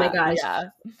 nice. Oh my Yeah. gosh. Yeah.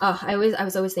 Oh, I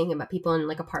was always thinking about people in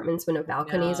like apartments with no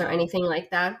balconies or No. anything like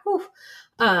that. Whew.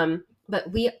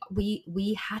 But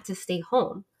we had to stay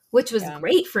home, which was Yeah.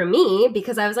 great for me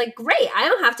because I was like, great, I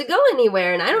don't have to go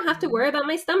anywhere and I don't have to Mhm. worry about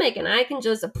my stomach and I can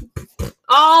just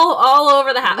all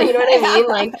over the house. You know what I mean?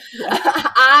 Like Yeah.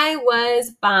 I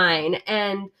was fine.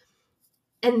 And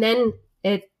then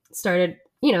it started,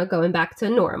 going back to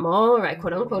normal, right?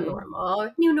 Quote unquote Mhm.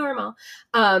 normal, new normal.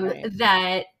 Right.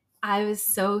 That I was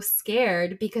so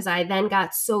scared because I then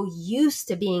got so used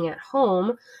to being at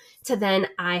home to then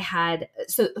I had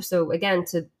so again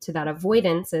to that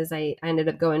avoidance is I ended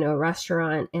up going to a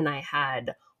restaurant and I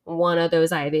had one of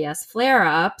those IBS flare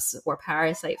ups or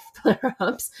parasite flare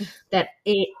ups that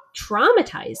it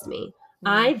traumatized me. Mm.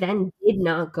 I then did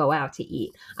not go out to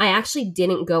eat. I actually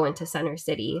didn't go into Center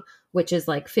City, which is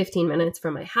like 15 minutes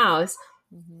from my house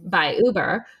Mhm. by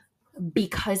Uber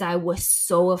because I was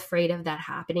so afraid of that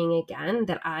happening again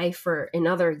that I, for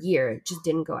another year, just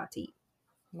didn't go out to eat.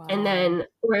 And Wow. then,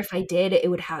 or if I did,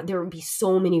 there would be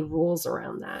so many rules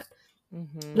around that.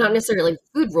 Not Mhm. necessarily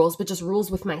food rules, but just rules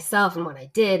with myself and what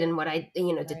I did and what I,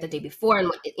 did the day Right. before and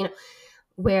what,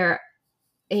 where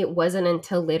it wasn't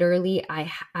until literally I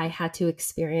had to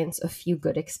experience a few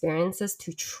good experiences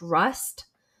to trust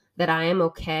that I am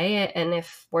okay. And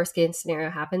if worst case scenario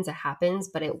happens, it happens,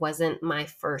 but it wasn't my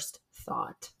first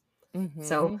thought.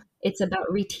 So Mhm. it's about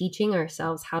reteaching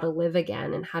ourselves how to live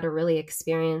again and how to really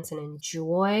experience and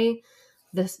enjoy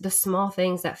the small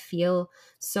things that feel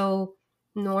so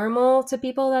normal to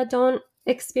people that don't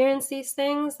experience these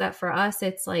things. That for us,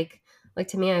 it's like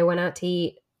to me, I went out to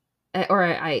eat or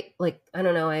I like I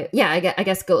don't know I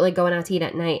guess going out to eat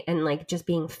at night and like just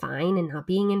being fine and not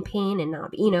being in pain and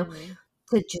not Mhm.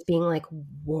 to just being like,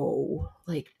 whoa,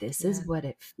 like this Yeah. is what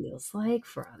it feels like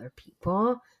for other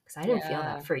people because I didn't feel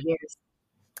that Yeah. for years.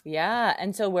 Yeah.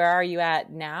 And so where are you at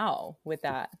now with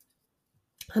that?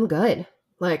 I'm good.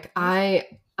 Like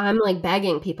Okay. I'm like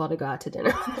begging people to go out to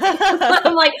dinner.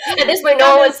 I'm like at this point, no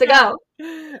Yeah, one missed wants to out. go.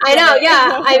 I Get know,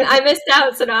 yeah. I it. missed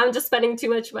out, so now I'm just spending too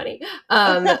much money.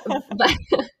 But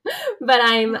but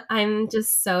I'm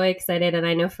just so excited, and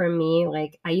I know for me,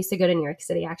 like I used to go to New York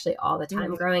City actually all the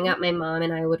time growing Mhm. up. My mom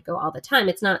and I would go all the time.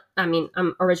 It's not, I mean,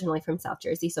 I'm originally from South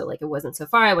Jersey, so like it wasn't so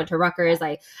far. I went to Yeah. Rutgers.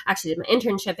 I actually did my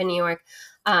internship in New York.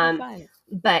 Oh, Um, fun.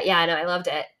 but yeah, no, I loved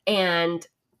it, and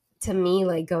to me,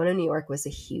 like going to New York was a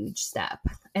huge step,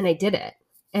 and I did it,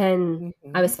 and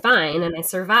I Mhm. was fine, and I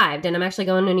survived, and I'm actually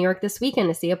going to New York this weekend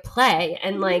to see a play,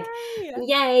 and like, Yay.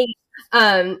 yay!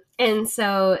 And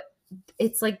so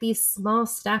it's like these small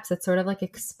steps. It's sort of like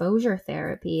exposure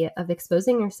therapy of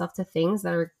exposing yourself to things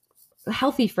that are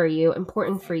healthy for you,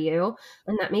 important for Right. you,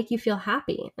 and that make you feel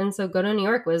happy. And so, go to New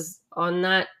York was on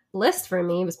that list for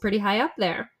me. It was pretty high up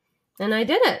there, and I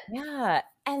did it. Yeah.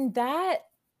 And that,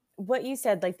 what you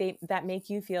said, like that make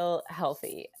you feel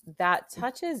healthy, that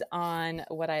touches on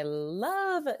what I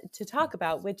love to talk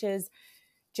about, which is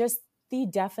just the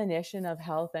definition of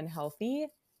health and healthy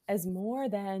as more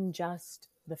than just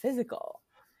the physical.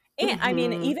 And I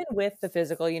mean, Mm-hmm. even with the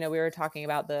physical, we were talking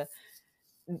about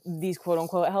these quote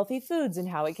unquote healthy foods and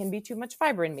how it can be too much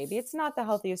fiber and maybe it's not the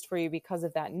healthiest for you because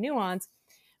of that nuance.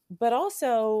 But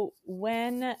also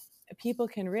when people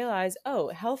can realize, oh,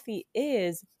 healthy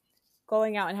is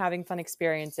going out and having fun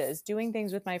experiences, doing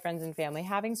things with my friends and family,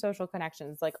 having social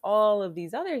connections, like all of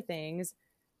these other things,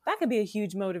 that could be a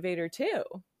huge motivator too.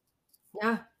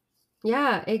 Yeah.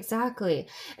 Yeah, exactly.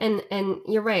 And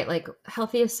you're right. Like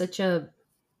healthy is such a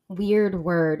weird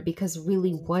word because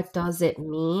really what does it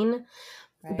mean?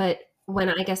 Right. But when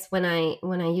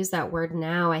I use that word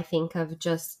now, I think of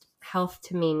just health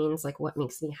to me means like what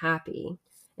makes me happy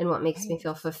and what makes me Right.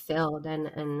 feel fulfilled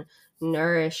and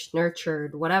nourished,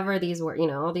 nurtured, whatever these were,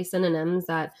 all these synonyms,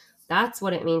 that's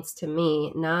what it means to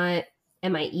me, not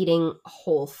am I eating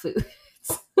whole foods.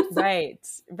 Right.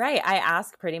 Right. I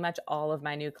ask pretty much all of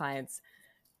my new clients,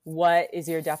 what is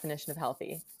your definition of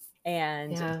healthy?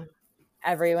 And Yeah.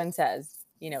 everyone says,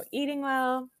 eating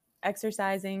well,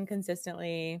 exercising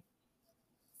consistently,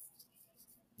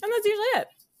 and that's usually it.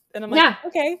 And I'm like, Yeah.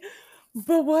 okay,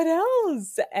 but what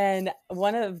else? And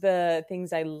one of the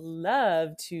things I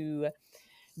love to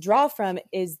draw from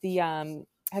is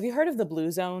have you heard of the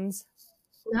blue zones?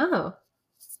 No.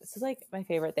 This is like my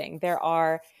favorite thing. There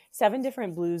are 7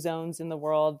 different blue zones in the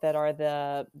world that are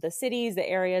the cities, the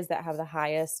areas that have the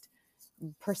highest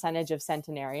percentage of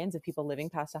centenarians, of people living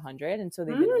past 100. And so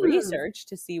they've been Mm. researched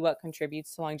to see what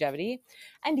contributes to longevity.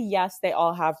 And yes, they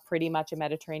all have pretty much a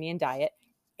Mediterranean diet.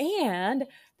 And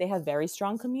they have very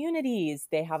strong communities.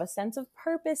 They have a sense of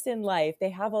purpose in life. They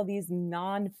have all these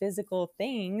non physical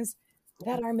things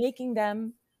that are making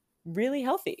them really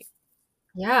healthy.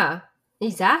 Yeah,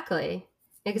 exactly.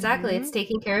 Exactly. It's Mm-hmm.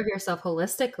 taking care of yourself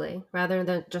holistically rather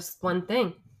than just one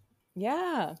thing.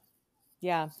 Yeah.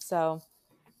 Yeah. So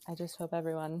I just hope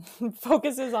everyone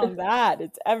focuses on that.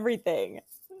 It's everything.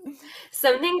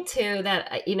 Something too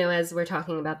that, as we're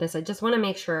talking about this, I just want to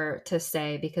make sure to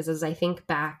say, because as I think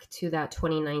back to that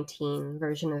 2019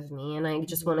 version of me, and I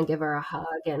just want Mm-hmm. to give her a hug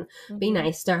and be Mm-hmm.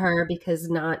 nice to her because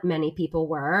not many people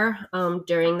were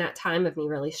during that time of me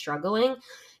really struggling,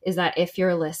 is that if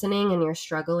you're listening and you're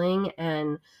struggling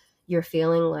and you're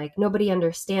feeling like nobody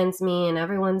understands me and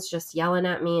everyone's just yelling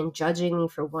at me and judging me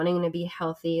for wanting to be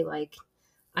healthy, like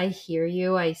I hear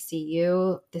you, I see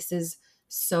you. This is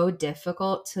so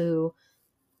difficult to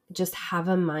just have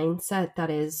a mindset that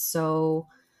is so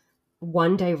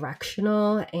one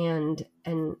directional, and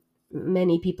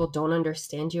many people don't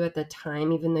understand you at the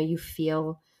time, even though you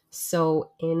feel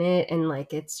so in it and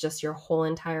like it's just your whole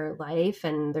entire life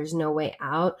and there's no way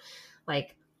out.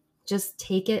 Like just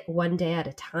take it one day at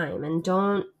a time and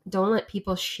don't let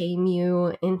people shame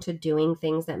you into doing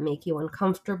things that make you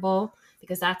uncomfortable,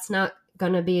 because that's not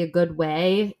going to be a good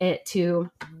way to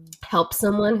help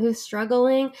someone who's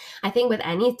struggling. I think with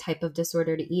any type of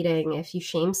disordered eating, if you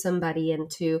shame somebody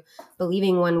into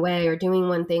believing one way or doing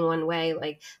one thing one way,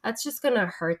 like that's just going to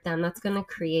hurt them. That's going to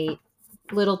create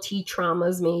little T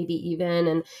traumas, maybe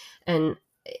even. And,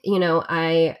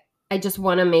 I just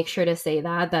want to make sure to say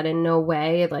that in no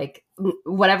way, like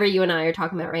whatever you and I are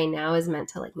talking about right now is meant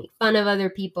to like make fun of other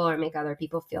people or make other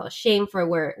people feel ashamed for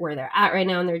where they're at right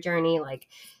now in their journey. Like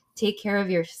take care of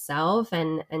yourself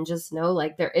and just know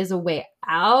like there is a way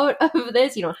out of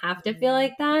this. You don't have to feel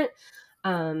like that.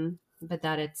 But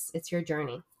that it's your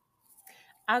journey.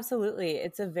 Absolutely.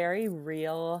 It's a very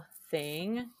real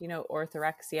thing,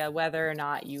 orthorexia, whether or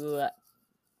not you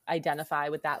identify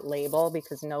with that label,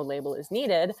 because no label is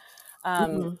needed. Um,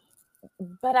 Mm-hmm.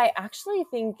 but I actually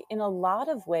think in a lot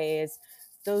of ways,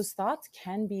 those thoughts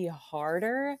can be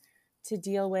harder to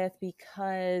deal with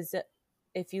because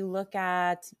if you look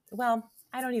at, well,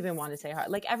 I don't even want to say hard,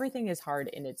 like everything is hard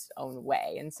in its own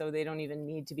way. And so they don't even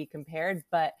need to be compared.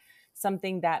 But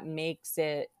something that makes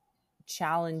it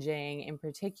challenging in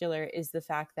particular is the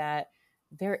fact that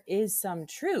there is some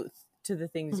truth to the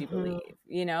things you Mm-hmm.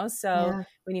 believe, So Yeah.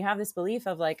 when you have this belief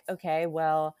of like, okay,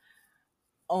 well,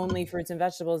 only fruits and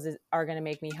vegetables are going to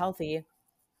make me healthy,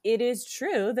 it is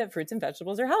true that fruits and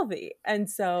vegetables are healthy. And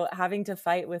so having to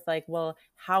fight with like, well,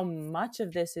 how much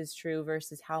of this is true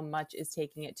versus how much is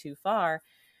taking it too far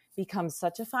becomes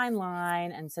such a fine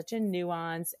line and such a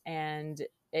nuance. And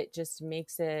it just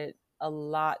makes it a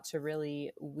lot to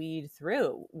really weed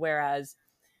through. Whereas,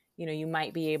 you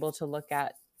might be able to look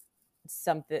at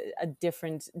a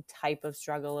different type of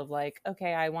struggle of like,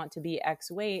 okay, I want to be X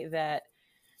weight that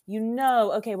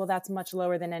okay, well, that's much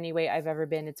lower than any weight I've ever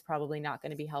been. It's probably not going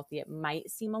to be healthy. It might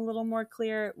seem a little more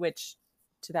clear, which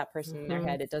to that person in their Mm-hmm.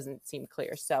 head, it doesn't seem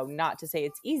clear. So not to say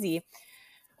it's easy,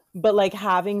 but like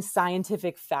having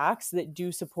scientific facts that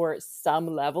do support some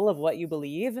level of what you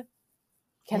believe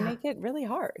can Yeah. make it really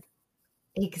hard.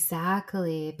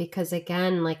 Exactly. Because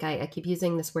again, like I keep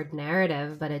using this word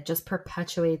narrative, but it just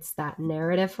perpetuates that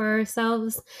narrative for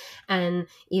ourselves. And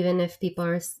even if people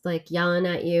are like yelling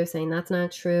at you, saying that's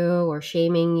not true, or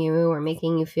shaming you, or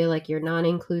making you feel like you're not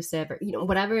inclusive, or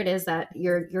whatever it is that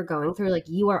you're going through, like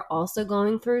you are also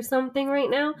going through something right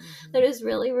now that Mm-hmm. is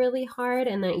really, really hard,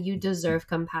 and that you deserve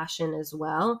compassion as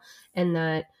well. And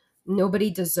that nobody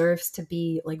deserves to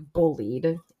be like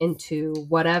bullied into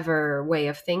whatever way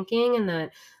of thinking, and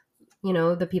that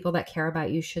the people that care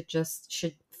about you should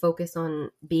focus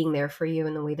on being there for you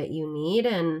in the way that you need,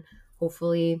 and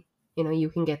hopefully you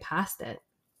can get past it.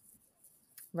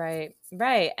 Right,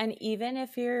 right. And even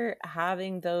if you're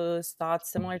having those thoughts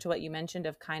similar to what you mentioned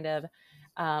of kind of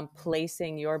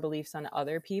placing your beliefs on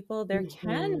other people, there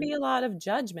can Hmm. be a lot of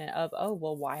judgment of, oh,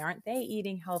 well, why aren't they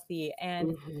eating healthy?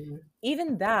 And Hmm.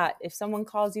 even that, if someone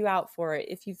calls you out for it,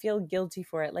 if you feel guilty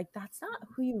for it, like that's not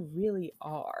who you really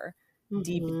are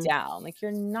deep Hmm. down. Like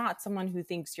you're not someone who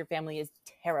thinks your family is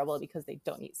terrible because they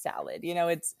don't eat salad.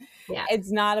 Yeah.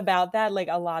 It's not about that. Like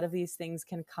a lot of these things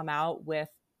can come out with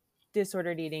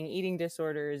disordered eating, eating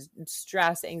disorders,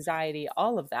 stress, anxiety,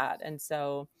 all of that. And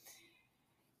so,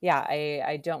 yeah,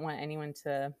 I don't want anyone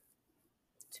to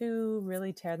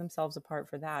really tear themselves apart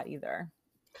for that either.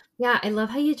 Yeah, I love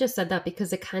how you just said that,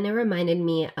 because it kind of reminded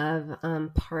me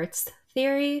of parts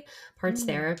theory, parts Mm,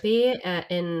 therapy.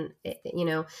 And,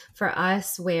 for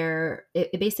us, where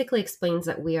it basically explains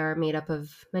that we are made up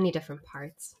of many different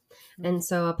parts. mhm, And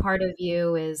so a part of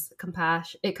you is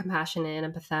compassionate,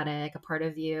 empathetic. A part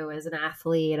of you is an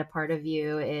athlete. A part of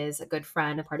you is a good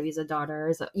friend. A part of you is a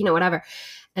daughter, whatever.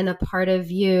 And a part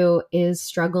of you is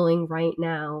struggling right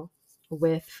now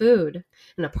with food,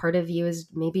 and a part of you is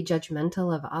maybe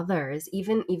judgmental of others,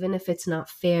 even if it's not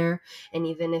fair, and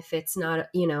even if it's not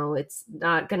it's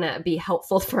not gonna be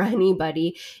helpful for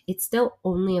anybody. It's still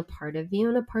only a part of you,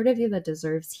 and a part of you that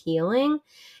deserves healing.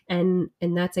 And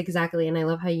that's exactly, and I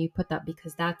love how you put that,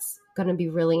 because that's going to be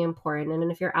really important. And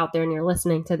if you're out there and you're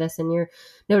listening to this and you're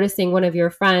noticing one of your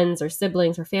friends or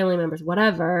siblings or family members,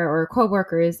 whatever, or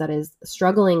coworkers that is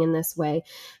struggling in this way,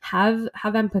 have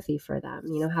empathy for them.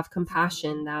 Have mhm.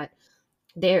 compassion that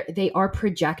they are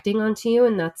projecting onto you,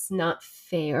 and that's not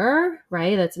fair,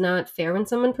 right? That's not fair when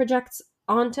someone projects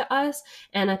onto us.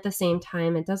 And at the same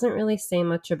time, it doesn't really say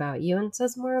much about you, and it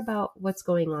says more about what's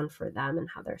going on for them and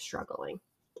how they're struggling.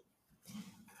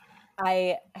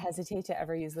 I hesitate to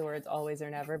ever use the words always or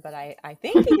never, but I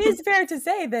think it is fair to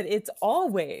say that it's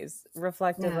always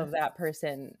reflective Yeah. of that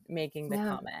person making the Yeah.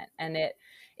 comment. And it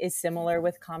is similar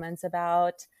with comments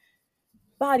about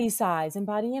body size and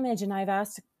body image. And I've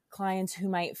asked clients who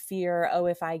might fear, oh,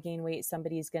 if I gain weight,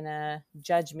 somebody's going to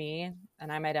judge me.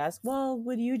 And I might ask, well,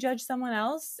 would you judge someone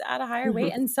else at a higher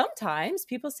weight? And sometimes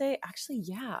people say, actually,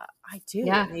 yeah, I do.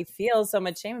 Yeah. And they feel so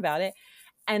much shame about it.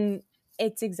 And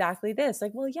it's exactly this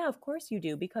like, well, yeah, of course you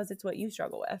do, because it's what you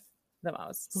struggle with the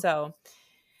most. So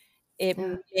it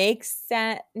Yeah. makes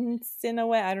sense in a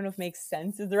way. I don't know if makes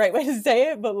sense is the right way to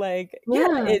say it, but like, yeah,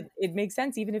 Yeah. it makes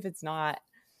sense even if it's not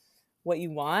what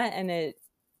you want. And it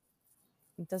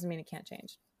doesn't mean it can't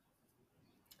change.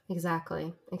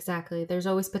 Exactly. Exactly. There's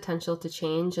always potential to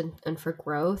change, and for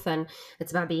growth. And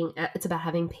it's about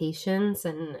having patience,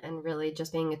 and really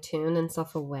just being attuned and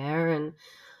self-aware. And,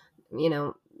 you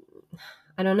know,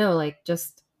 I don't know, like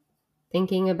just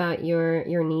thinking about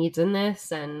your needs in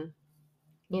this, and,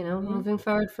 Mhm. moving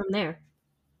forward from there.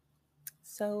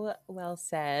 So well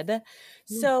said.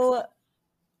 Yeah. So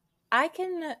I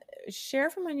can share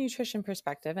from a nutrition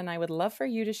perspective, and I would love for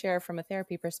you to share from a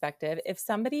therapy perspective. If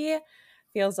somebody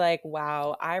feels like,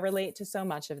 wow, I relate to so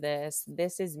much of this,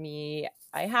 this is me,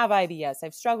 I have IBS,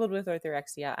 I've struggled with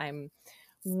orthorexia, I'm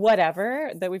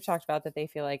whatever that we've talked about, that they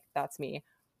feel like that's me,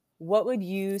 what would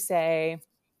you say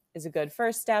is a good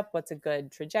first step? What's a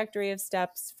good trajectory of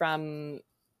steps from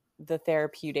the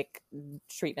therapeutic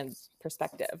treatment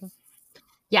perspective?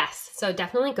 Yes, so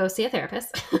definitely go see a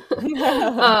therapist.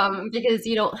 Because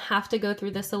you don't have to go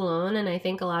through this alone. And I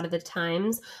think a lot of the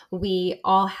times we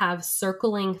all have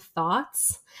circling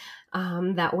thoughts,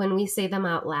 that when we say them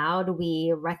out loud,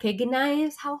 we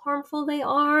recognize how harmful they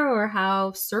are, or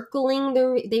how circling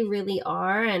they really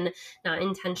are, and not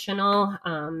intentional,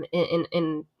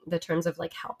 in the terms of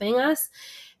like helping us.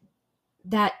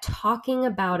 that talking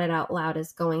about it out loud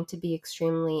is going to be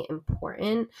extremely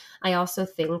important. I also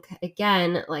think,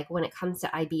 again, like when it comes to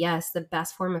IBS, the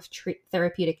best form of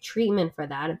therapeutic treatment for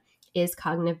that is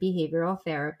cognitive behavioral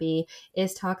therapy,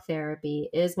 is talk therapy,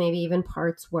 is maybe even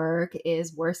parts work,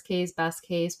 is worst case, best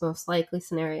case, most likely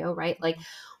scenario, right? Like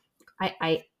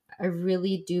I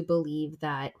really do believe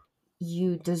that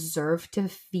you deserve to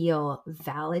feel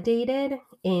validated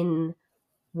in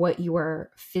what you are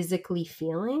physically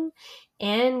feeling.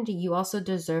 And you also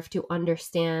deserve to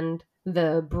understand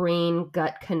the brain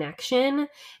gut connection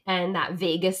and that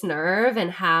vagus nerve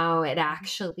and how it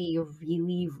actually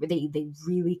really, they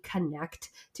really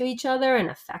connect to each other and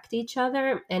affect each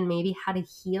other, and maybe how to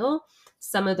heal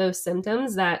some of those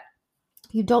symptoms that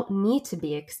you don't need to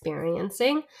be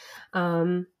experiencing.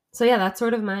 So yeah, that's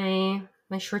sort of my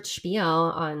short spiel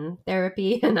on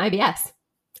therapy and IBS.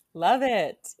 Love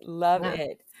it. Love Yeah.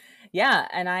 it. Yeah.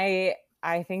 And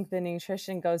I think the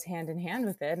nutrition goes hand in hand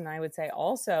with it. And I would say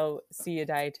also see a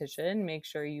dietitian, make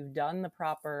sure you've done the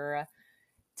proper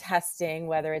testing,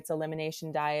 whether it's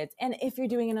elimination diets. And if you're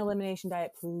doing an elimination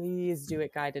diet, please do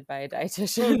it guided by a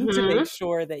dietitian to Mm-hmm. make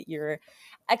sure that you're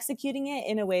executing it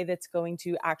in a way that's going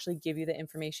to actually give you the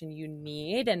information you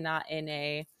need, and not in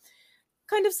a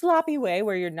kind of sloppy way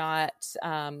where you're not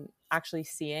actually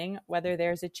seeing whether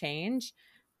there's a change.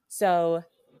 So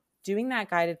doing that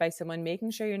guided by someone,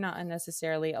 making sure you're not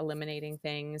unnecessarily eliminating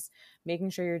things, making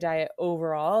sure your diet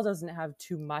overall doesn't have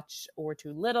too much or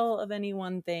too little of any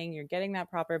one thing, you're getting that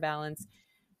proper balance.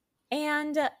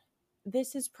 And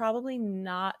this is probably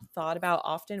not thought about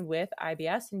often with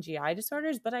IBS and GI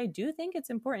disorders, but I do think it's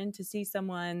important to see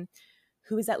someone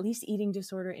who is at least eating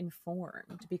disorder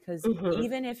informed, because Mm-hmm.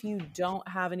 even if you don't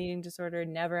have an eating disorder,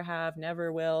 never have,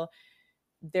 never will,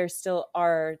 there still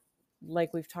are,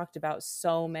 like we've talked about,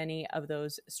 so many of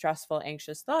those stressful,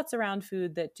 anxious thoughts around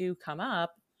food that do come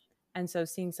up. And so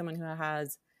seeing someone who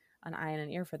has an eye and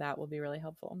an ear for that will be really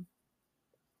helpful.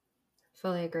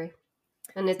 Fully agree.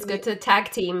 And it's So good to tag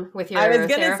team with I was your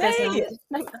going to therapist. say,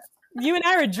 you and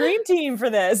I are a dream team for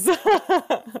this.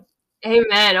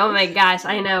 Amen. Oh my gosh.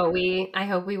 I know. I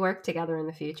hope we work together in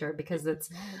the future, because Yes.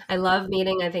 I love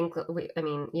meeting. I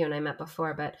mean, you and I met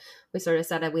before, but we sort of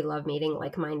said that we love meeting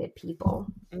like-minded people.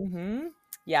 Mm-hmm.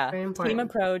 Yeah. Very Team important.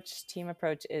 approach. Team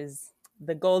approach is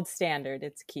the gold standard.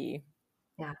 It's key.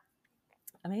 Yeah.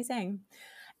 Amazing.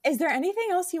 Is there anything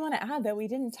else you want to add that we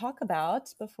didn't talk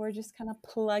about before just kind of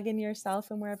plugging yourself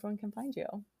and where everyone can find you?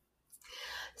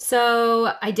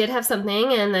 So I did have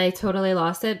something and I totally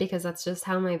lost it, because that's just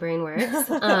how my brain works.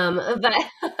 But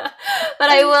but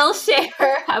I will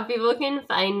share how people can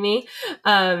find me.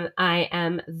 I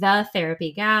am the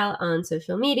Therapy Gal on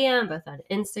social media, both on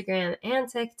Instagram and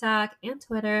TikTok and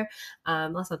Twitter.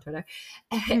 Also on Twitter.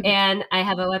 And I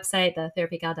have a website,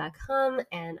 thetherapygal.com,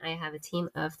 and I have a team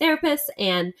of therapists.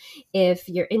 And if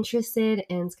you're interested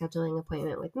in scheduling an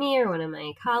appointment with me or one of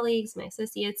my colleagues, my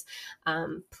associates,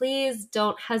 please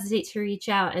don't hesitate to reach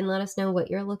out and let us know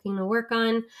what you're looking to work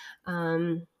on.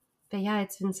 But yeah,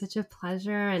 it's been such a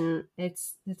pleasure, and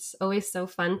it's always so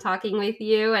fun talking with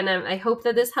you. And I hope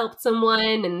that this helped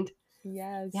someone. And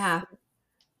Yes, yeah,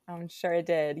 I'm sure it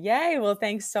did. Yay. Well,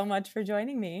 thanks so much for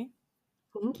joining me.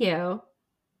 thank you.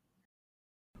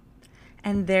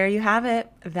 And there you have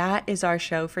it. That is our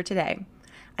show for today.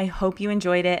 I hope you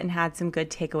enjoyed it and had some good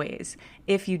takeaways.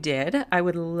 If you did, I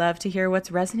would love to hear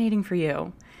what's resonating for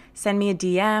you. Send me a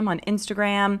DM on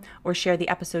Instagram or share the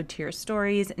episode to your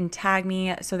stories and tag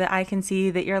me so that I can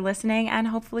see that you're listening and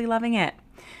hopefully loving it.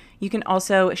 You can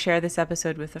also share this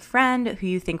episode with a friend who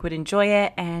you think would enjoy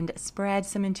it and spread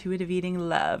some intuitive eating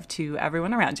love to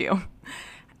everyone around you.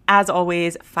 As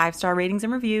always, 5-star ratings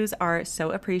and reviews are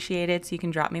so appreciated, so you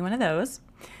can drop me one of those.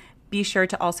 Be sure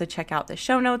to also check out the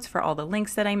show notes for all the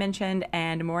links that I mentioned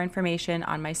and more information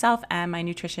on myself and my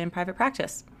nutrition private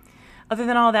practice. Other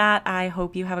than all that, I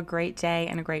hope you have a great day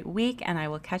and a great week, and I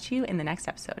will catch you in the next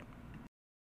episode.